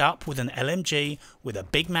 load up with an LMG with a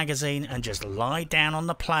big magazine and just lie down on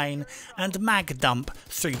the plane and mag dump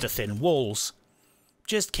through the thin walls.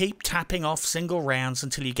 Just keep tapping off single rounds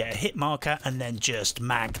until you get a hit marker and then just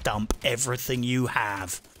mag dump everything you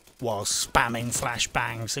have, while spamming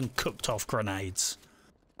flashbangs and cooked off grenades.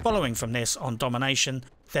 Following from this on domination,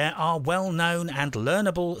 there are well known and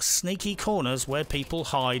learnable sneaky corners where people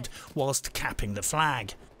hide whilst capping the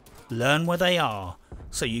flag. Learn where they are,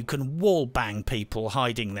 so you can wall bang people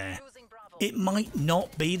hiding there. It might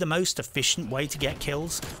not be the most efficient way to get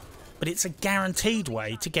kills, but it's a guaranteed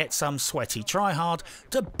way to get some sweaty tryhard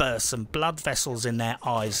to burst some blood vessels in their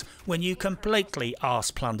eyes when you completely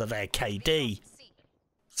arse-plunder their KD.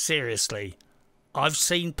 Seriously, I've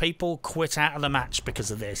seen people quit out of the match because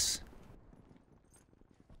of this.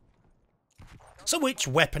 So which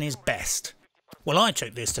weapon is best? Well, I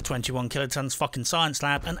took this to 21 kilotons fucking science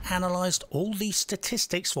lab and analysed all the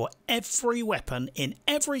statistics for every weapon in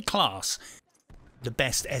every class. The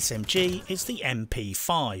best SMG is the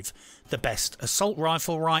MP5. The best assault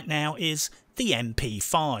rifle right now is the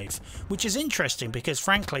MP5, which is interesting because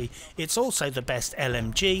frankly it's also the best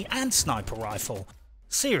LMG and sniper rifle.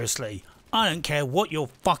 Seriously, I don't care what your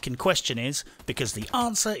fucking question is because the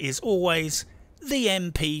answer is always the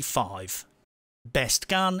MP5. Best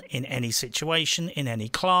gun in any situation, in any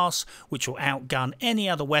class, which will outgun any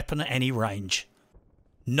other weapon at any range.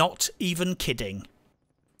 Not even kidding.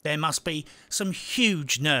 There must be some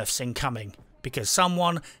huge nerfs incoming, because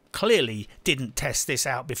someone clearly didn't test this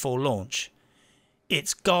out before launch.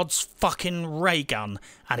 It's God's fucking ray gun,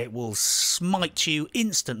 and it will smite you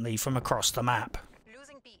instantly from across the map.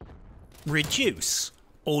 Reduce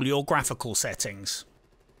all your graphical settings.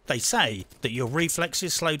 They say that your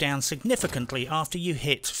reflexes slow down significantly after you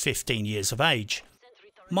hit 15 years of age.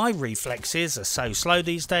 My reflexes are so slow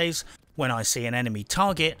these days, when I see an enemy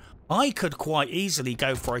target, I could quite easily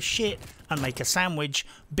go for a shit and make a sandwich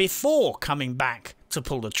before coming back to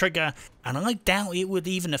pull the trigger, and I doubt it would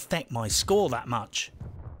even affect my score that much.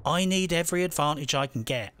 I need every advantage I can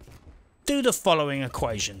get. Do the following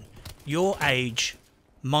equation. Your age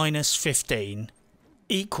minus 15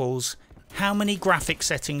 equals how many graphic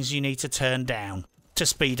settings you need to turn down to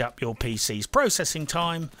speed up your PC's processing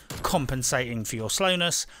time, compensating for your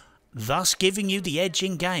slowness, thus giving you the edge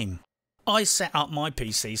in game. I set up my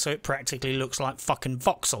PC so it practically looks like fucking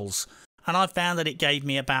voxels, and I found that it gave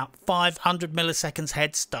me about 500 milliseconds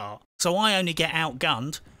head start, so I only get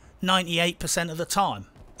outgunned 98% of the time.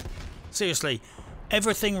 Seriously,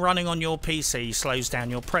 everything running on your PC slows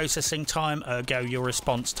down your processing time, ergo your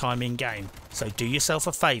response time in game, so do yourself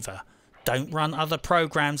a favour. Don't run other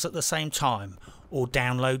programs at the same time, or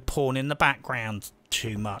download porn in the background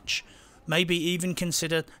too much. Maybe even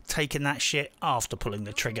consider taking that shit after pulling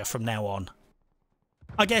the trigger from now on.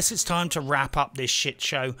 I guess it's time to wrap up this shit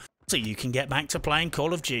show so you can get back to playing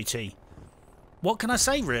Call of Duty. What can I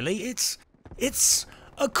say really? It's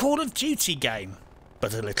a Call of Duty game,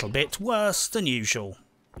 but a little bit worse than usual.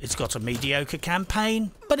 It's got a mediocre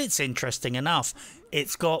campaign, but it's interesting enough.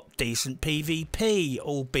 It's got decent PvP,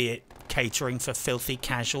 albeit catering for filthy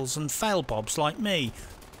casuals and fail-bobs like me.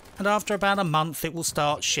 And after about a month it will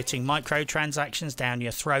start shitting microtransactions down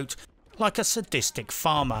your throat like a sadistic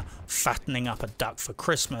farmer fattening up a duck for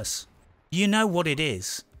Christmas. You know what it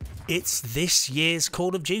is. It's this year's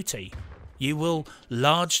Call of Duty. You will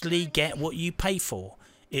largely get what you pay for.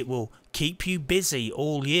 It will keep you busy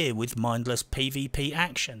all year with mindless PvP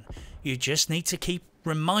action. You just need to keep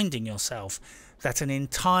reminding yourself that an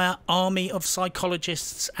entire army of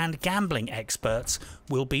psychologists and gambling experts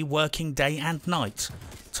will be working day and night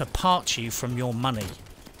to part you from your money.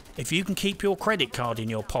 If you can keep your credit card in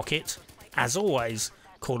your pocket, as always,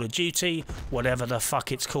 Call of Duty, whatever the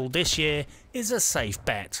fuck it's called this year, is a safe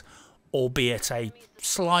bet, albeit a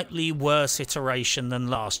slightly worse iteration than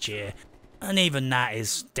last year, and even that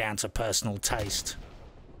is down to personal taste.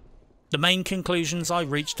 The main conclusions I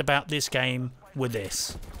reached about this game were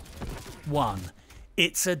this. 1.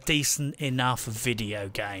 It's a decent enough video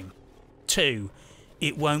game. 2.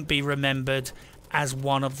 It won't be remembered as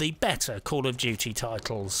one of the better Call of Duty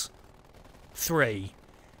titles. 3.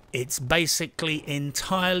 It's basically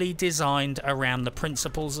entirely designed around the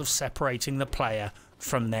principles of separating the player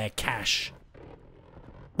from their cash.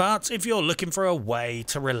 But if you're looking for a way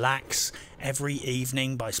to relax every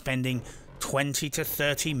evening by spending 20 to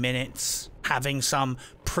 30 minutes having some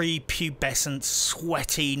prepubescent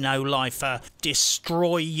sweaty no-lifer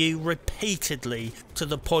destroy you repeatedly to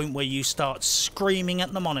the point where you start screaming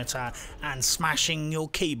at the monitor and smashing your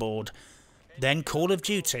keyboard, then Call of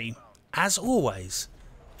Duty, as always,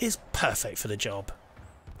 is perfect for the job.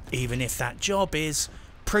 Even if that job is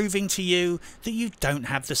proving to you that you don't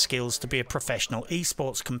have the skills to be a professional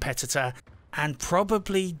esports competitor and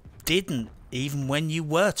probably didn't even when you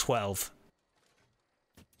were 12.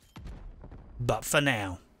 But for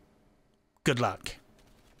now, good luck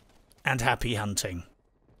and happy hunting.